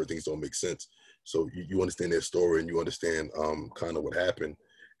said, certain things don't make sense. So you understand their story and you understand kind of what happened,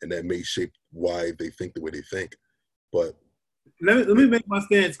 and that may shape why they think the way they think. But let me make my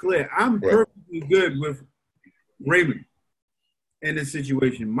stance clear. I'm perfectly good with Raymond in this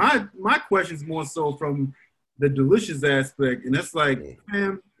situation. My question is more so from the Delicious aspect, and that's like,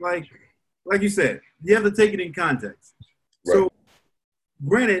 man, like you said, you have to take it in context. Right. So,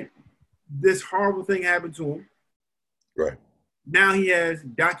 granted, this horrible thing happened to him. Right. Now he has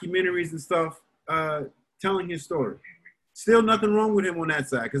documentaries and stuff telling his story. Still nothing wrong with him on that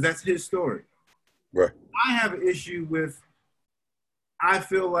side because that's his story. Right. I have an issue with, I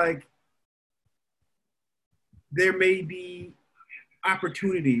feel like there may be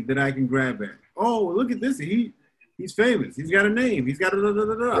opportunity that I can grab at. Oh, look at this. He's famous. He's got a name. He's got a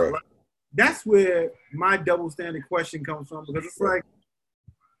da-da-da-da. Right. Like, that's where my double standard question comes from, because it's like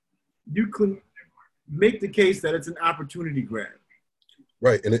you can make the case that it's an opportunity grab.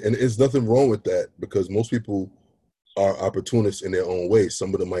 Right. And there's nothing wrong with that because most people are opportunists in their own way.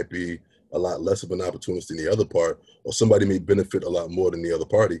 Some of them might be a lot less of an opportunist than the other part, or somebody may benefit a lot more than the other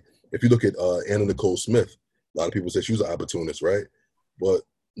party. If you look at Anna Nicole Smith, a lot of people say she was an opportunist, right? But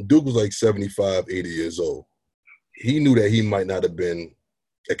Duke was like 75, 80 years old. He knew that he might not have been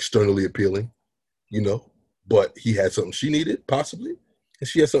externally appealing, but he had something she needed, possibly, and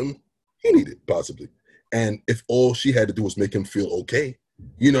she had something he needed, possibly. And if all she had to do was make him feel okay,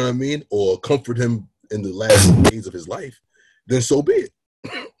 you know what I mean, or comfort him in the last days of his life, then so be it.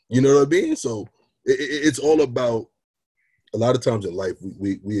 You know what I mean? So it's all about, a lot of times in life,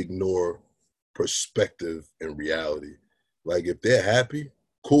 we ignore perspective and reality. Like, if they're happy,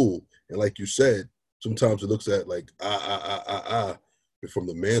 cool. And like you said, sometimes it looks at like, from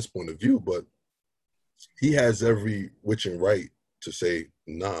the man's point of view, but he has every which and right to say,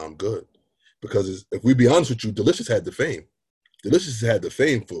 nah, I'm good. Because if we be honest with you, Delicious had the fame. Delicious had the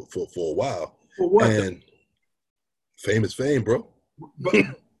fame for a while. For what? And fame is fame, bro. But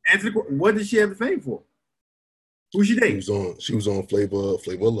answer the question, what did she have the fame for? Who she dating? She was on Flavor of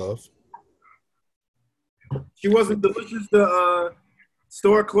Love. She wasn't Delicious, the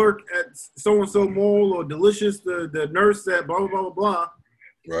store clerk at so-and-so mall, or Delicious, the nurse at blah, blah, blah, blah, blah.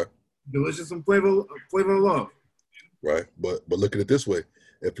 Right. Delicious and flavor of love. Right. But look at it this way.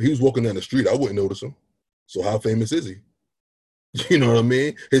 If he was walking down the street, I wouldn't notice him. So how famous is he? You know what I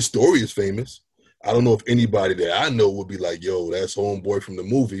mean? His story is famous. I don't know if anybody that I know would be like, yo, that's homeboy from the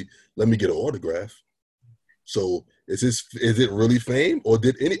movie. Let me get an autograph. So is it really fame, or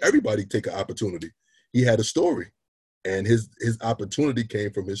did everybody take an opportunity? He had a story, and his opportunity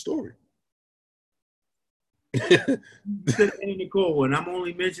came from his story. Nicole, and I'm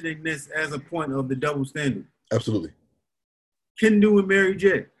only mentioning this as a point of the double standard. Absolutely. Kendu and Mary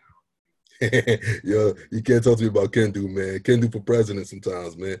J. Yo, you can't talk to me about Kendu, man. Kendu for president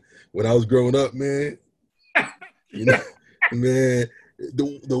sometimes, man. When I was growing up, man, you know, man,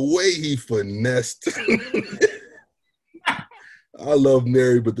 the way he finessed. I love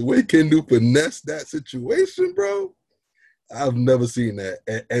Mary, but the way Kendu finessed that situation, bro, I've never seen that.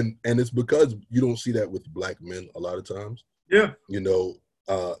 And it's because you don't see that with black men a lot of times. Yeah. You know,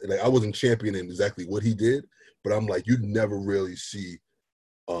 like I wasn't championing exactly what he did, but I'm like, you never really see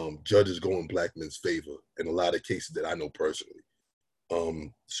judges go in black men's favor in a lot of cases that I know personally.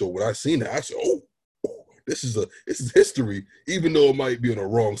 So when I seen that, I said, oh, this is history. Even though it might be on the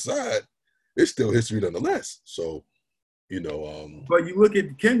wrong side, it's still history nonetheless. So, you know. But you look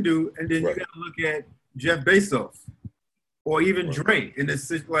at Kendu, and then right. you got to look at Jeff Bezos, or even right. Dre. And it's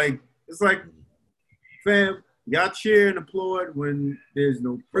like, fam, y'all cheer and applaud when there's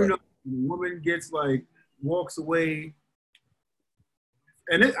no prenup. Right. The woman gets walks away.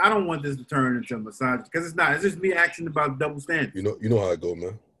 And I don't want this to turn into a massage, because it's not. It's just me asking about double standards. You know how it go,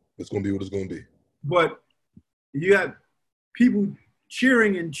 man. It's gonna be what it's gonna be. But you got people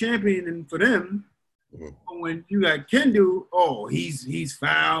cheering and championing for them. Mm-hmm. When you got Kendu, oh, he's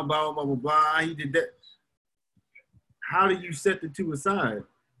foul, blah blah blah blah. He did that. How do you set the two aside?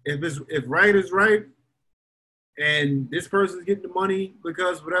 If right is right, and this person's getting the money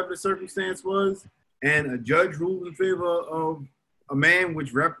because whatever the circumstance was, and a judge rules in favor of a man,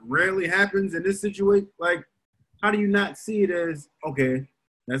 which rarely happens in this situation, how do you not see it as, okay,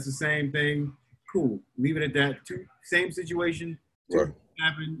 that's the same thing, cool, leave it at that, same situation, right.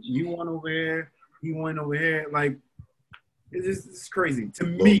 happened, you won over here, he won over here, it's crazy to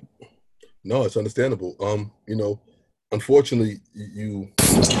me. No, it's understandable. You know, unfortunately, you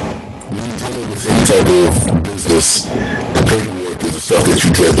dealing with any type of business, the paperwork is the stuff that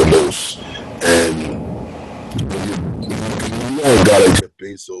you dread the most, and a guy like Jeff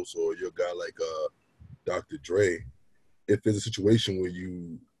Bezos or you're a guy like Dr. Dre, if there's a situation where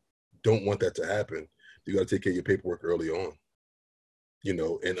you don't want that to happen, you got to take care of your paperwork early on. You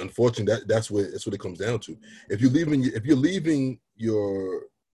know, and unfortunately, that's what it comes down to. If you're leaving your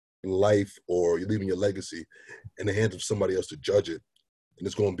life or you're leaving your legacy in the hands of somebody else to judge it, then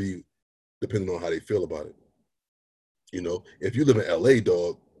it's going to be depending on how they feel about it. You know, if you live in LA,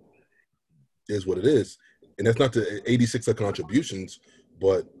 dog, is what it is. And that's not the 86 contributions,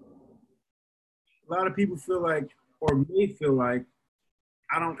 but a lot of people feel like, or may feel like,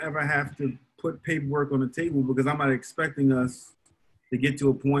 I don't ever have to put paperwork on the table because I'm not expecting us to get to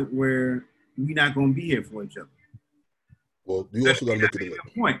a point where we're not going to be here for each other. Well, you also got to look at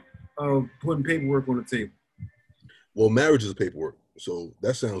the point of putting paperwork on the table. Well, marriage is paperwork, so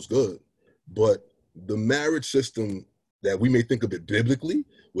that sounds good. But the marriage system that we may think of it biblically,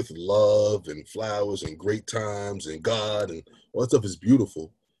 with love and flowers and great times and God and all that stuff is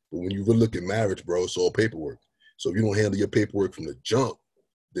beautiful. But when you really look at marriage, bro, it's all paperwork. So if you don't handle your paperwork from the jump,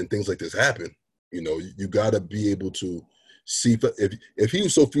 then things like this happen. You know, you got to be able to see, if he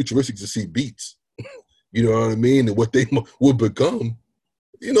was so futuristic to see beats, you know what I mean, and what they would become,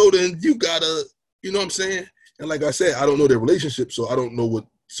 you know, then you got to, you know what I'm saying? And like I said, I don't know their relationship, so I don't know what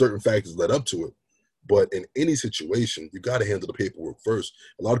certain factors led up to it. But in any situation, you got to handle the paperwork first.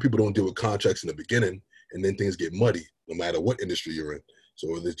 A lot of people don't deal with contracts in the beginning, and then things get muddy, no matter what industry you're in.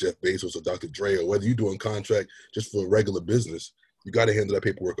 So whether it's Jeff Bezos or Dr. Dre, or whether you're doing contract just for a regular business, you got to handle that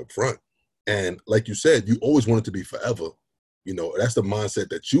paperwork up front. And like you said, you always want it to be forever. You know, that's the mindset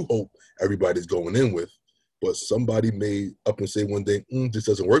that you hope everybody's going in with. But somebody may up and say one day, this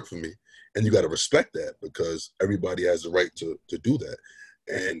doesn't work for me. And you got to respect that, because everybody has the right to do that.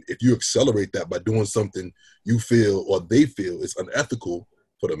 And if you accelerate that by doing something you feel or they feel is unethical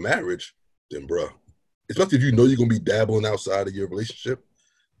for the marriage, then bruh, especially if you know you're going to be dabbling outside of your relationship,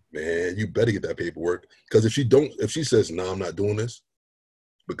 man, you better get that paperwork. Because if she says, I'm not doing this,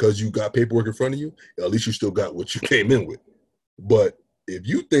 because you got paperwork in front of you, at least you still got what you came in with. But if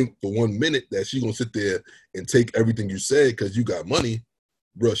you think for 1 minute that she's going to sit there and take everything you said because you got money,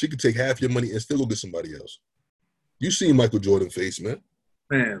 bruh, she could take half your money and still go get somebody else. You seen Michael Jordan face, man.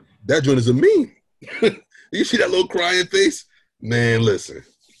 Man, that joint is a meme. You see that little crying face? Man, listen.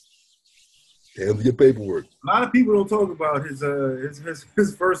 Handle your paperwork. A lot of people don't talk about his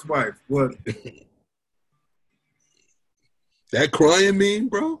first wife. What? That crying meme,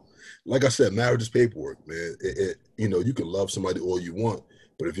 bro. Like I said, marriage is paperwork, man. You can love somebody all you want,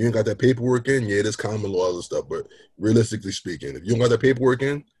 but if you ain't got that paperwork in, yeah, there's common law and stuff. But realistically speaking, if you don't got that paperwork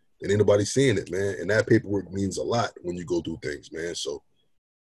in, then ain't nobody seeing it, man. And that paperwork means a lot when you go through things, man. So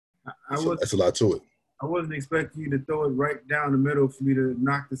that's a lot to it. I wasn't expecting you to throw it right down the middle for me to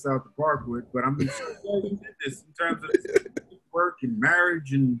knock this out the park with, but I'm just glad you did this in terms of work and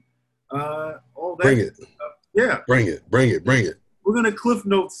marriage and all that. Bring it. Stuff. Yeah. Bring it. We're gonna cliff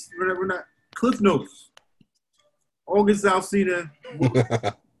notes. We're not cliff notes. August Alsina,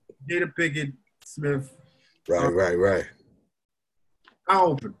 Jada Pinkett Smith. Right.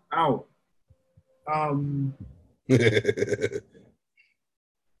 I'll open.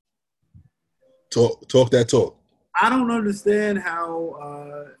 Talk that talk. I don't understand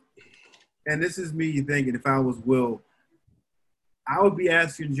how, and this is me thinking if I was Will, I would be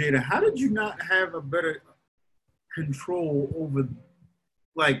asking Jada, how did you not have a better control over,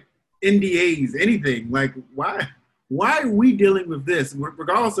 like, NDAs, anything? Like, why are we dealing with this?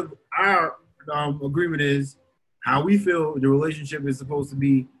 Regardless of our agreement is how we feel the relationship is supposed to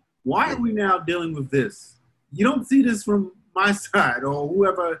be, why are we now dealing with this? You don't see this from my side or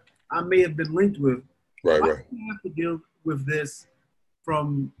whoever I may have been linked with. Right. Do you have to deal with this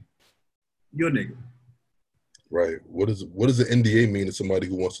from your nigga? Right. What does an NDA mean to somebody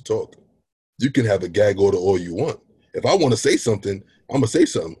who wants to talk? You can have a gag order all you want. If I want to say something, I'm gonna say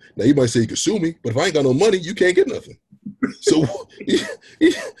something. Now you might say you can sue me, but if I ain't got no money, you can't get nothing. So you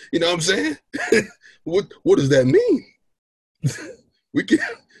know what I'm saying? What does that mean? We can.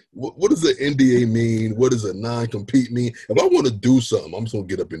 What does an NDA mean? What does a non-compete mean? If I want to do something, I'm just going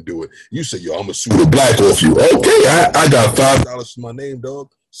to get up and do it. You say, yo, I'm going to sue the black off you. Okay, I got $5 for my name,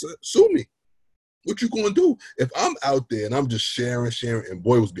 dog. Sue me. What you going to do? If I'm out there and I'm just sharing, and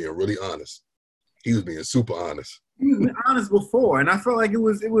boy was being really honest. He was being super honest. He was honest before, and I felt like it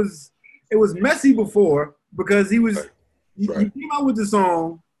was messy before because he was he came out with the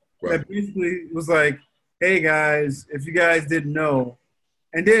song that basically was like, hey, guys, if you guys didn't know,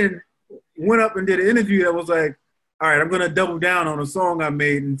 and then went up and did an interview that was like, all right, I'm going to double down on a song I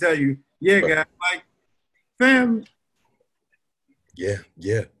made and tell you, yeah, guys, like, fam. Yeah.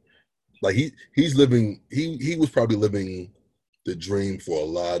 Like he's living, he was probably living the dream for a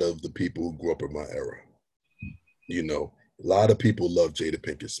lot of the people who grew up in my era. You know, a lot of people love Jada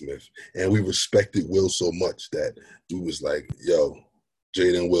Pinkett Smith, and we respected Will so much that we was like, yo,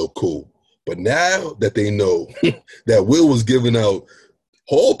 Jada and Will, cool. But now that they know that Will was giving out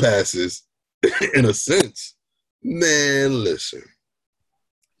hall passes, in a sense, man, listen.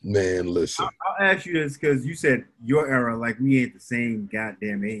 I'll ask you this because you said your era, like we ain't the same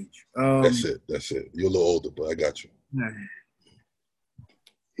goddamn age. That's it. You're a little older, but I got you.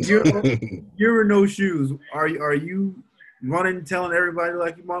 You're in those shoes. Are you running, telling everybody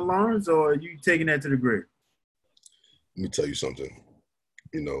like you Martin Lawrence, or are you taking that to the grave? Let me tell you something.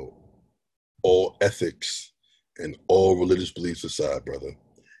 You know, all ethics and all religious beliefs aside, brother,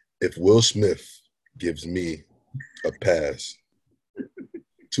 if Will Smith gives me a pass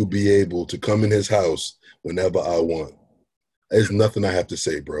to be able to come in his house whenever I want, there's nothing I have to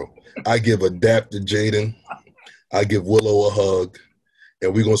say, bro. I give a dap to Jaden. I give Willow a hug,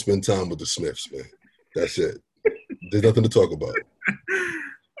 and we're going to spend time with the Smiths, man. That's it. There's nothing to talk about.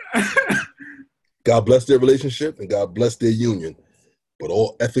 God bless their relationship, and God bless their union. But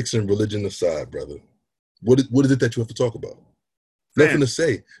all ethics and religion aside, brother, what is it that you have to talk about? Man. Nothing to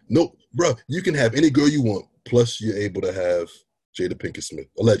say. No, bro, you can have any girl you want, plus you're able to have Jada Pinkett Smith,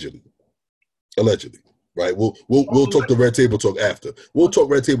 allegedly. Right? We'll talk the red table talk after.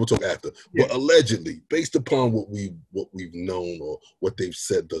 Yeah. But allegedly, based upon what we've known or what they've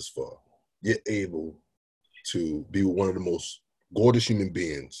said thus far, you're able to be one of the most gorgeous human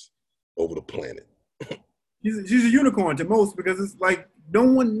beings over the planet. She's a unicorn to most because it's like no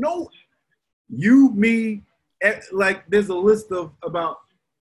one knows. You, me, like there's a list of about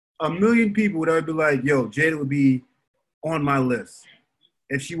 1 million people that would be like, yo, Jada would be on my list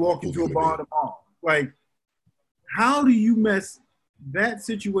if she walked into a bar tomorrow. Like, how do you mess that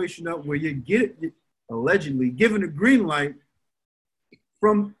situation up where you get allegedly given a green light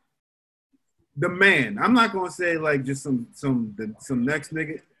from the man? I'm not gonna say like just some next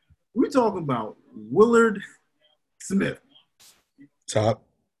nigga. We're talking about Willard Smith. Top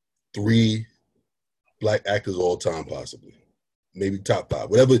 3 black actors all time, possibly. Maybe top 5.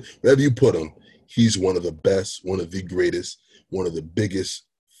 Whatever you put him, he's one of the best, one of the greatest, one of the biggest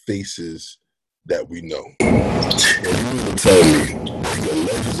faces that we know. And you mean to tell me he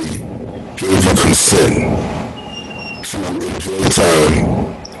allegedly gave you consent to enjoy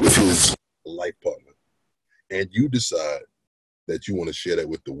time with his life partner, and you decide that you want to share that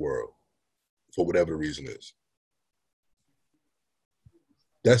with the world for whatever the reason is.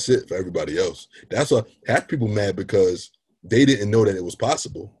 That's it for everybody else. That's why half people mad because they didn't know that it was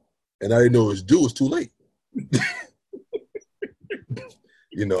possible, and I didn't know it was due. It's too late.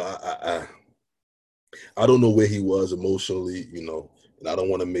 You know, I don't know where he was emotionally, you know, and I don't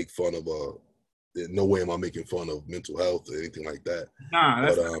want to make fun of in no way am I making fun of mental health or anything like that. Nah,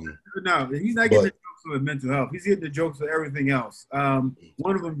 that's no, he's not getting the jokes with mental health. He's getting the jokes with everything else.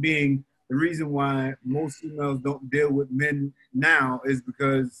 One of them being the reason why most females don't deal with men now is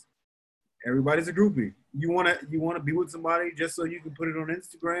because everybody's a groupie. You wanna be with somebody just so you can put it on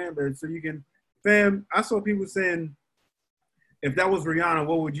Instagram and so you can. Fam, I saw people saying, if that was Rihanna,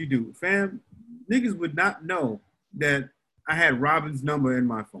 what would you do? Fam, niggas would not know that I had Robin's number in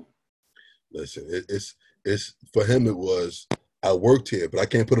my phone. Listen, it's for him. It was I worked here, but I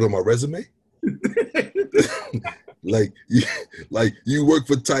can't put it on my resume. like you work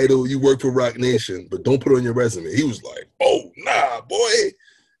for Tidal, you work for Rock Nation, but don't put it on your resume. He was like, "Oh nah, boy,"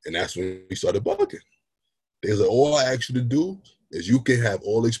 and that's when we started bugging. There's like, all I ask you to do is you can have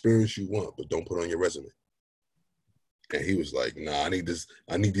all the experience you want, but don't put it on your resume. And he was like, "Nah, I need this.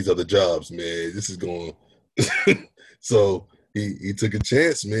 I need these other jobs, man. This is going." So he took a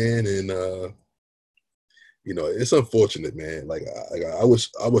chance, man, and you know, it's unfortunate, man. Like I wish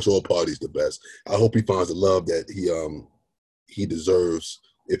all parties the best. I hope he finds the love that he deserves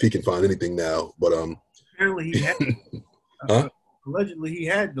if he can find anything now. But apparently he had, huh? Allegedly he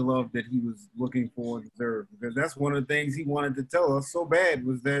had the love that he was looking for and deserved, because that's one of the things he wanted to tell us so bad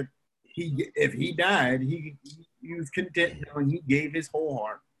was that if he died, he was content knowing he gave his whole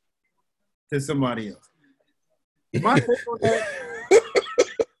heart to somebody else.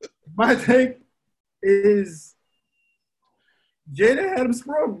 My take is Jada had him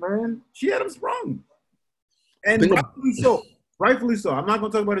sprung, man. She had him sprung. And rightfully so. Rightfully so. I'm not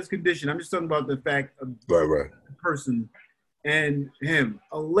going to talk about his condition. I'm just talking about the fact of right. the person and him.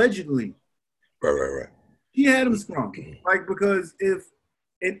 Allegedly. Right. He had him sprung. Like, because if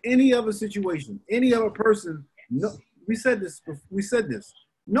in any other situation, any other person, no, we said this.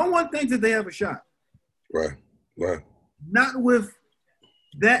 No one thinks that they have a shot. Right. Not with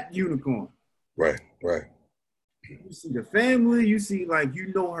that unicorn. Right. You see the family, you see, like,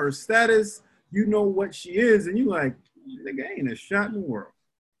 you know her status, you know what she is, and you like, nigga, ain't a shot in the world.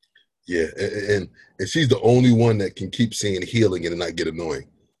 Yeah, and she's the only one that can keep saying healing and not get annoying.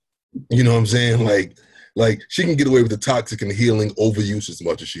 You know what I'm saying? Like she can get away with the toxic and healing overuse as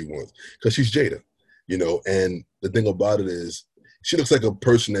much as she wants because she's Jada, you know. And the thing about it is, she looks like a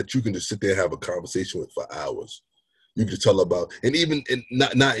person that you can just sit there and have a conversation with for hours. You can tell about, and even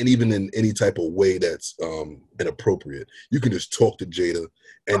not even in any type of way that's inappropriate. You can just talk to Jada,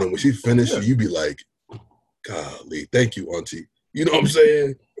 and then when she finishes, you be like, "Golly, thank you, Auntie." You know what I'm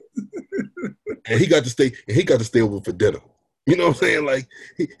saying? And he got to stay over for dinner. You know what I'm saying? Like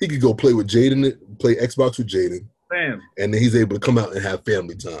he could go play with Jaden, play Xbox with Jaden, and then he's able to come out and have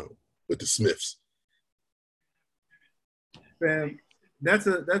family time with the Smiths. Fam, that's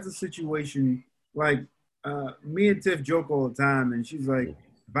a situation like. Me and Tiff joke all the time, and she's like,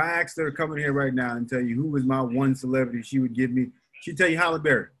 if I asked her to come in here right now and tell you who was my one celebrity, she would give me, she'd tell you Halle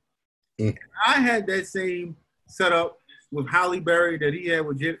Berry. I had that same setup with Halle Berry that he had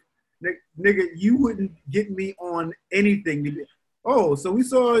with Jim. Nigga, you wouldn't get me on anything. Oh, so we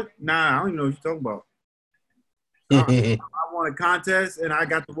saw it. Nah, I don't even know what you're talking about. I won a contest, and I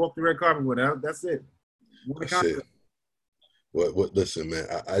got to walk the red carpet with her. That's it. What? Listen, man,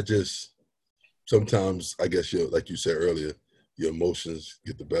 I just... Sometimes, I guess, like you said earlier, your emotions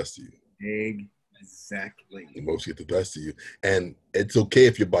get the best of you. Exactly. Emotions get the best of you. And it's okay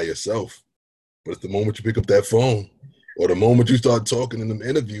if you're by yourself, but it's the moment you pick up that phone or the moment you start talking in them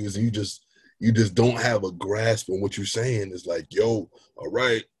interviews and you just don't have a grasp on what you're saying. It's like, yo, all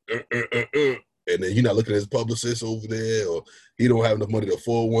right, and then you're not looking at his publicist over there, or he don't have enough money to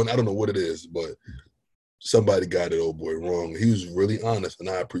afford one. I don't know what it is, but somebody got it, old boy, wrong. He was really honest, and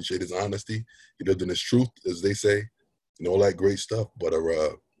I appreciate his honesty. He lived in his truth, as they say, and all that great stuff. But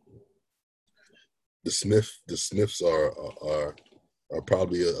the Smiths are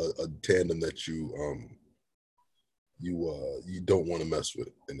probably a tandem that you don't want to mess with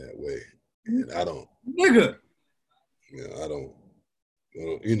in that way. And I don't. Nigga. Yeah, I don't.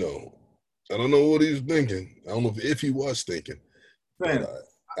 You know, I don't know what he was thinking. I don't know if he was thinking. But,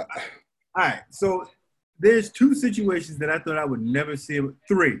 all right, so. There's two situations that I thought I would never see.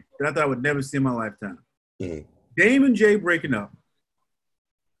 Three that I thought I would never see in my lifetime. Dame and Jay breaking up.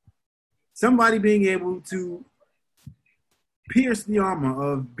 somebody being able to pierce the armor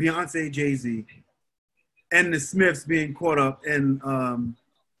of Beyonce, Jay-Z, and the Smiths being caught up in, I'm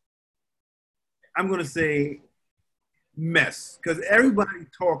going to say, mess. Because everybody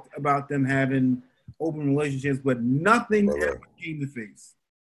talked about them having open relationships, but nothing ever came to face.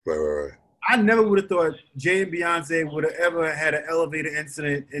 Right. I never would have thought Jay and Beyonce would have ever had an elevator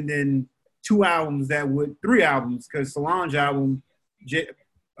incident and then 3 albums, because Solange album,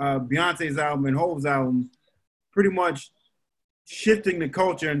 Beyonce's album, and Hove's album, pretty much shifting the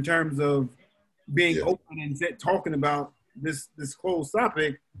culture in terms of being open and talking about this closed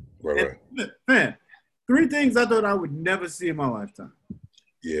topic. Right. Man, 3 things I thought I would never see in my lifetime.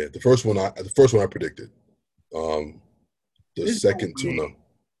 Yeah, the first one I predicted. The second two, no.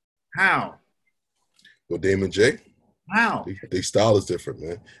 How? Well, Dame and Jay. How? They style is different,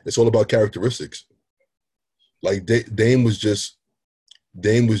 man. It's all about characteristics. Like Dame was just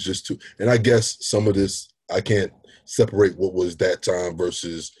too, and I guess some of this I can't separate what was that time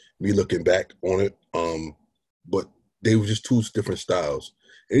versus me looking back on it. But they were just 2 different styles.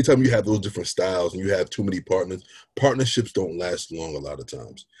 Anytime you have those different styles and you have too many partnerships don't last long a lot of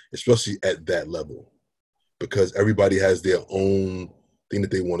times, especially at that level, because everybody has their own thing that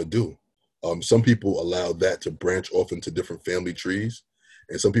they want to do. Some people allow that to branch off into different family trees,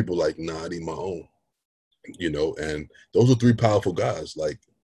 and some people like, nah, I need my own, and those are 3 powerful guys, like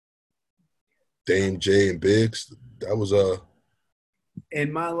Dame, Jay, and Biggs. That was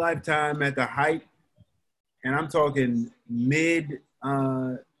in my lifetime at the height, and I'm talking mid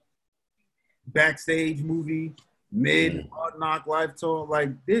backstage movie, mid Hard Knock Life tour.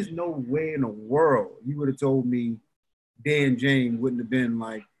 Like, there's no way in the world you would have told me Dan James wouldn't have been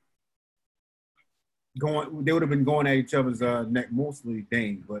like they would have been going at each other's neck, mostly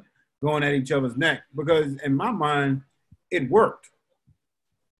Dame, but going at each other's neck, because in my mind, it worked.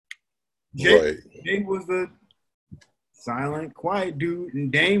 Jay was the silent, quiet dude, and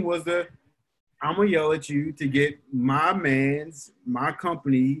Dame was I'm gonna yell at you to get my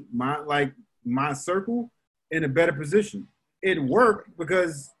company, my circle in a better position. It worked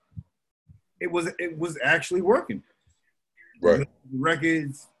because it was actually working. Right.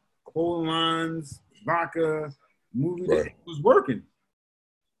 Records, clothing lines, vodka, movie, it was working.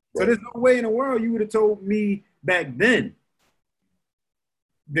 So there's no way in the world you would have told me back then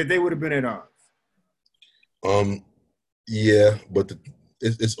that they would have been at odds. Yeah, but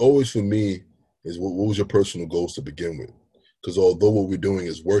it's always for me is what was your personal goals to begin with? Because although what we're doing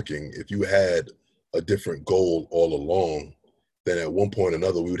is working, if you had a different goal all along, then at one point or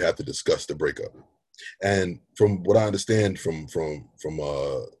another we would have to discuss the breakup. And from what I understand from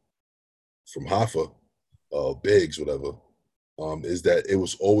Hoffa, Biggs, whatever, is that it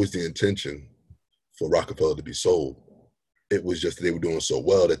was always the intention for Rockefeller to be sold. It was just that they were doing so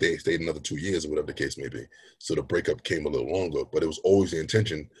well that they stayed another 2 years or whatever the case may be. So the breakup came a little longer, but it was always the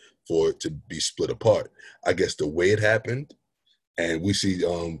intention for it to be split apart. I guess the way it happened, and we see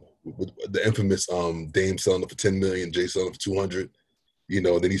the infamous Dame selling it for $10 million, Jay selling it for 200,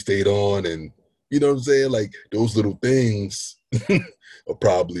 then he stayed on, and you know what I'm saying? Like, those little things will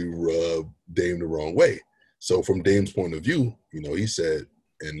probably rub Dame the wrong way. So from Dame's point of view, he said,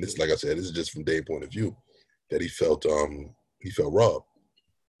 and this, like I said, this is just from Dame's point of view, that he felt robbed.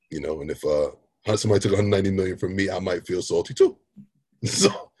 And if somebody took $190 million from me, I might feel salty too.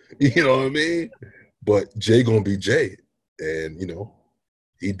 So, you know what I mean? But Jay gonna be Jay, and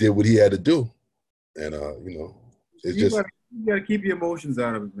he did what he had to do, and it's you gotta keep your emotions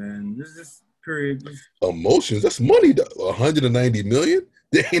out of it, man. This is period. Emotions, that's money. $190 million.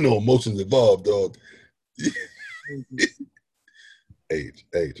 There ain't no emotions involved, dog. H.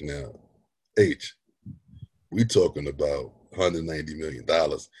 We talking about $190 million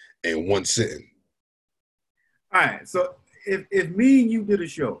in one sitting. All right. So if me and you did a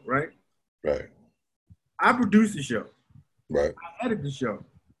show, right? Right. I produced the show. Right. I edited the show.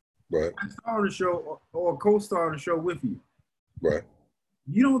 Right. I starred the show or co-star on the show with you. Right.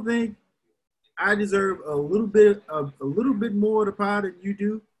 You don't think I deserve a little bit more of the pie than you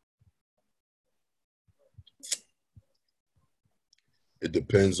do? It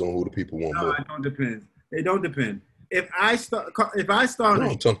depends on who the people want more. It don't depend. It don't depend. If I start, I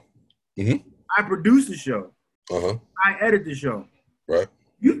produce the show. I edit the show. Right.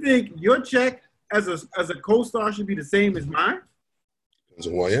 You think your check as a co-star should be the same as mine? Depends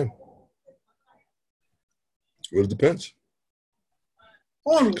on who I am. Well, it depends.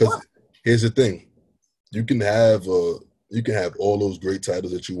 Because here's the thing: you can have all those great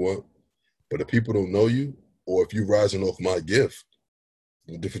titles that you want, but if people don't know you, or if you're rising off my gift,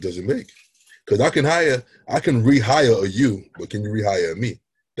 what difference does it make? Because I can rehire a you, but can you rehire me?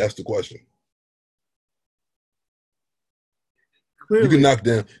 That's the question. Clearly.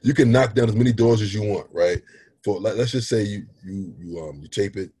 You can knock down as many doors as you want, right? For let's just say you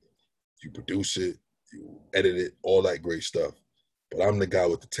tape it, you produce it, you edit it, all that great stuff. But I'm the guy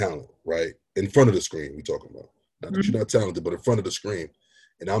with the talent, right? In front of the screen, we talking about. Not that you're not talented, but in front of the screen.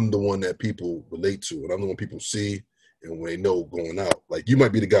 And I'm the one that people relate to, and I'm the one people see and when they know going out. Like, you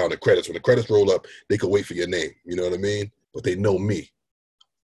might be the guy on the credits. When the credits roll up, they could wait for your name. You know what I mean? But they know me.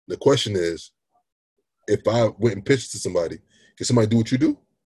 The question is, if I went and pitched to somebody, can somebody do what you do?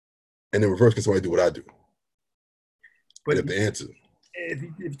 And in reverse, can somebody do what I do? But you have to answer. If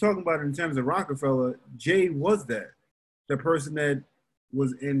you're talking about it in terms of Rockefeller, Jay was that. The person that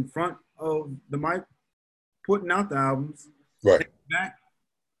was in front of the mic, putting out the albums, right? Back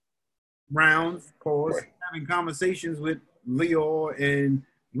rounds, pause, right. Having conversations with Leo and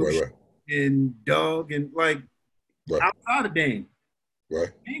Lucia and Doug and outside of Dame.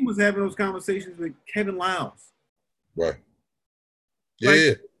 Right. Dame was having those conversations with Kevin Liles. Right.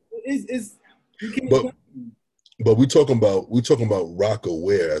 Yeah. It's you can't. But we talking about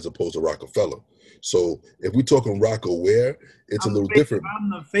Rock-aware as opposed to Rockefeller. So if we talking Rock-aware, it's a little different. I'm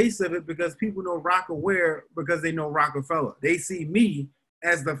the face of it because people know Rock-aware because they know Rockefeller. They see me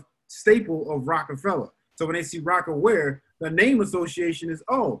as the staple of Rockefeller. So when they see Rock-aware, the name association is,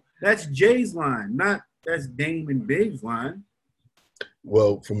 that's Jay's line, not that's Dame and Big's line.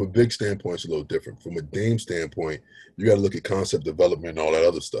 Well, from a Big standpoint, it's a little different. From a Dame standpoint, you got to look at concept development and all that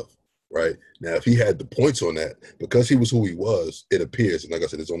other stuff. Right now, if he had the points on that, because he was who he was, it appears, and like I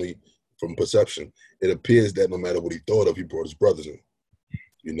said, it's only from perception, it appears that no matter what he thought of, he brought his brothers in,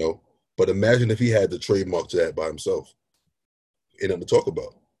 you know. But imagine if he had the trademark to that by himself, ain't nothing to talk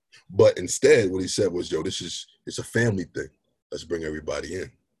about. But instead, what he said was, it's a family thing. Let's bring everybody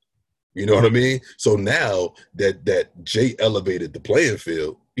in. You know what I mean? So now that Jay elevated the playing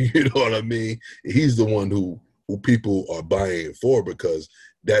field, you know what I mean? He's the one who people are buying it for, because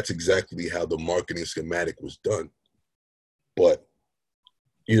that's exactly how the marketing schematic was done. But,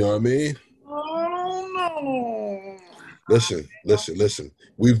 you know what I mean? Oh, no. Listen.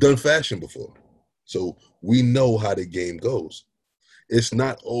 We've done fashion before. So we know how the game goes. It's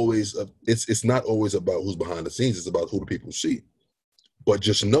not always it's not always about who's behind the scenes. It's about who the people see. But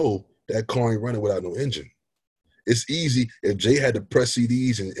just know that car ain't running without no engine. It's easy. If Jay had to press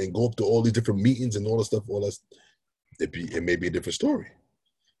CDs and go up to all these different meetings and all the stuff, it may be a different story.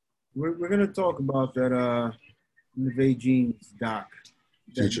 We're going to talk about that Neve Jeans doc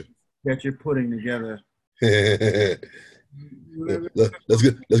that you're putting together. Let's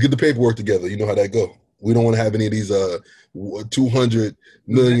get the paperwork together. You know how that go. We don't want to have any of these 200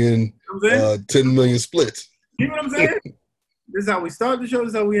 million, 10 million splits. You know what I'm saying? This is how we start the show. This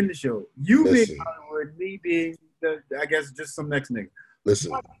is how we end the show. You being Hollywood, me being, I guess, just some next nigga.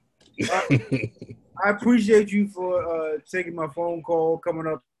 Listen. I appreciate you for taking my phone call, coming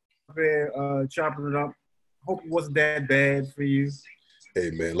up here, chopping it up. Hope it wasn't that bad for you.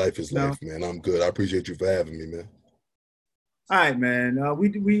 Hey, man, life is life, man. I'm good. I appreciate you for having me, man. All right, man.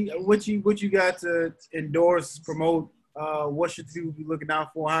 What you got to endorse, promote? What should people be looking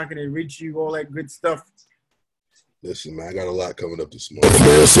out for? How can they reach you? All that good stuff. Listen, man, I got a lot coming up this month. IG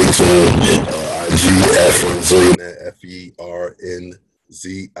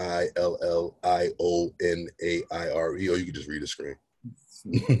FRNZILLIONAIRE, or you can just read the screen.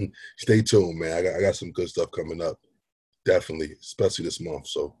 Stay tuned, man. I got some good stuff coming up. Definitely, especially this month.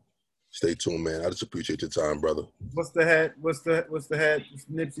 So stay tuned, man. I just appreciate your time, brother. What's the hat? What's the hat?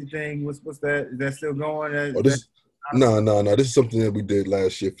 Nipsey thing? What's that? Is that still going? No. This is something that we did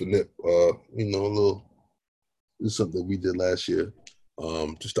last year for Nip. This is something we did last year,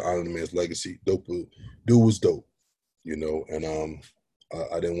 just to honor the man's legacy. Dude was dope, you know. And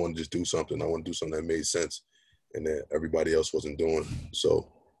I didn't want to just do something. I want to do something that made sense, and that everybody else wasn't doing.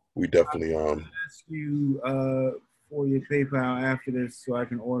 So we definitely ask you for your PayPal after this, so I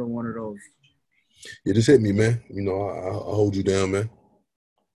can order one of those. Yeah, just hit me, man. You know, I'll hold you down, man.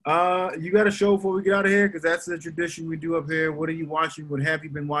 You got a show before we get out of here? Because that's the tradition we do up here. What are you watching? What have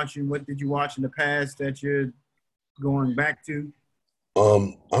you been watching? What did you watch in the past that you're going back to?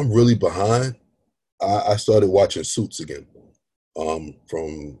 I'm really behind. I started watching Suits again. I'm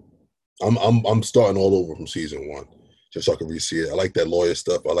starting all over from season 1, just so I can re-see it. I like that lawyer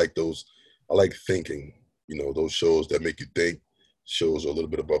stuff. I like thinking. You know, those shows that make you think. Shows are a little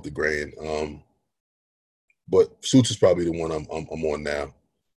bit above the grain. But Suits is probably the one I'm on now.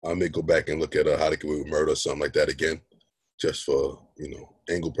 I may go back and look at How to Get Away with Murder or something like that again, just for,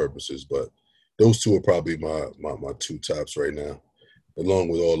 angle purposes. But those two are probably my two tops right now, along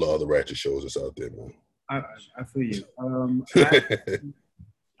with all the other ratchet shows that's out there, man. I feel you.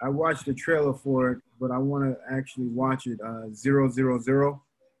 I watched the trailer for it, but I want to actually watch it. 000.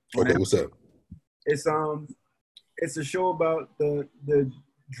 Okay, what's that? It's a show about the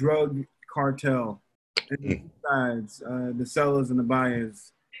drug cartel and the Mm. two sides, the sellers and the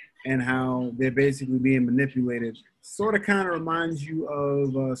buyers, and how they're basically being manipulated. Sort of kind of reminds you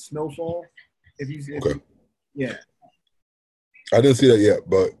of Snowfall. Okay. Yeah. I didn't see that yet,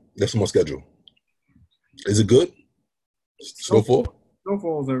 but that's on my schedule. Is it good? Snowfall?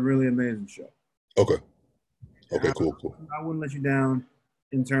 Snowfall is a really amazing show. Okay. Okay, cool. I wouldn't let you down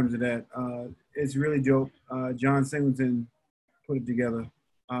in terms of that. It's really dope. John Singleton put it together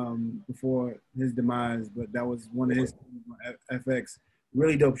before his demise, but that was one of his FX.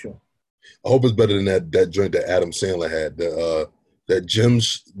 Really dope show. I hope it's better than that joint that Adam Sandler had. That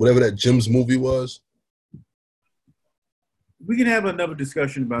Jim's, whatever that Jim's movie was. We can have another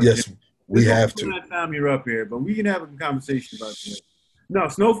discussion about Yes, Jim. we have to. That time you're up here, but we can have a conversation about it. No,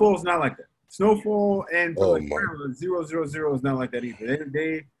 Snowfall's not like that. Snowfall and Oh, 000 is not like that either.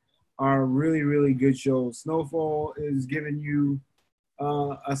 They are really, really good shows. Snowfall is giving you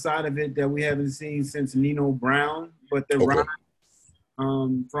a side of it that we haven't seen since Nino Brown, but the rise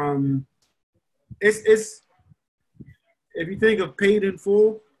from it's if you think of Paid in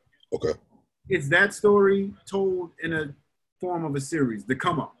Full, Okay. it's that story told in a form of a series, The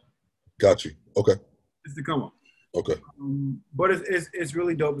Come Up. Got you. Okay. It's The Come Up. Okay. But it's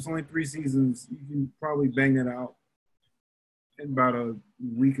really dope. It's only 3 seasons. You can probably bang that out in about a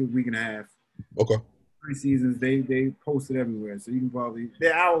week and a half. Okay. 3 seasons. They post it everywhere, so you can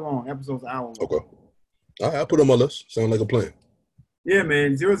they're hour long. Episodes hour long. Okay. All right, I'll put it on my list. Sound like a plan. Yeah,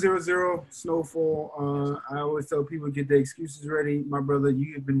 man. 000 Snowfall. I always tell people get their excuses ready. My brother,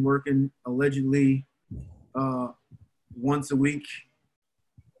 you have been working allegedly once a week.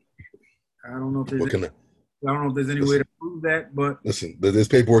 I don't know if there's any way to prove that, but listen, there's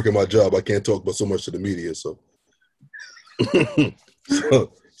paperwork in my job. I can't talk about so much to the media, so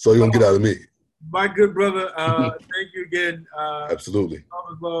so you don't get out of me. My good brother, thank you again. Absolutely.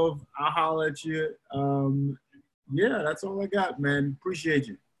 Love. I'll holler at you. Yeah, that's all I got, man. Appreciate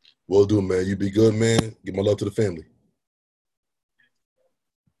you. Will do, man. You be good, man. Give my love to the family.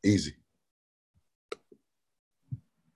 Easy.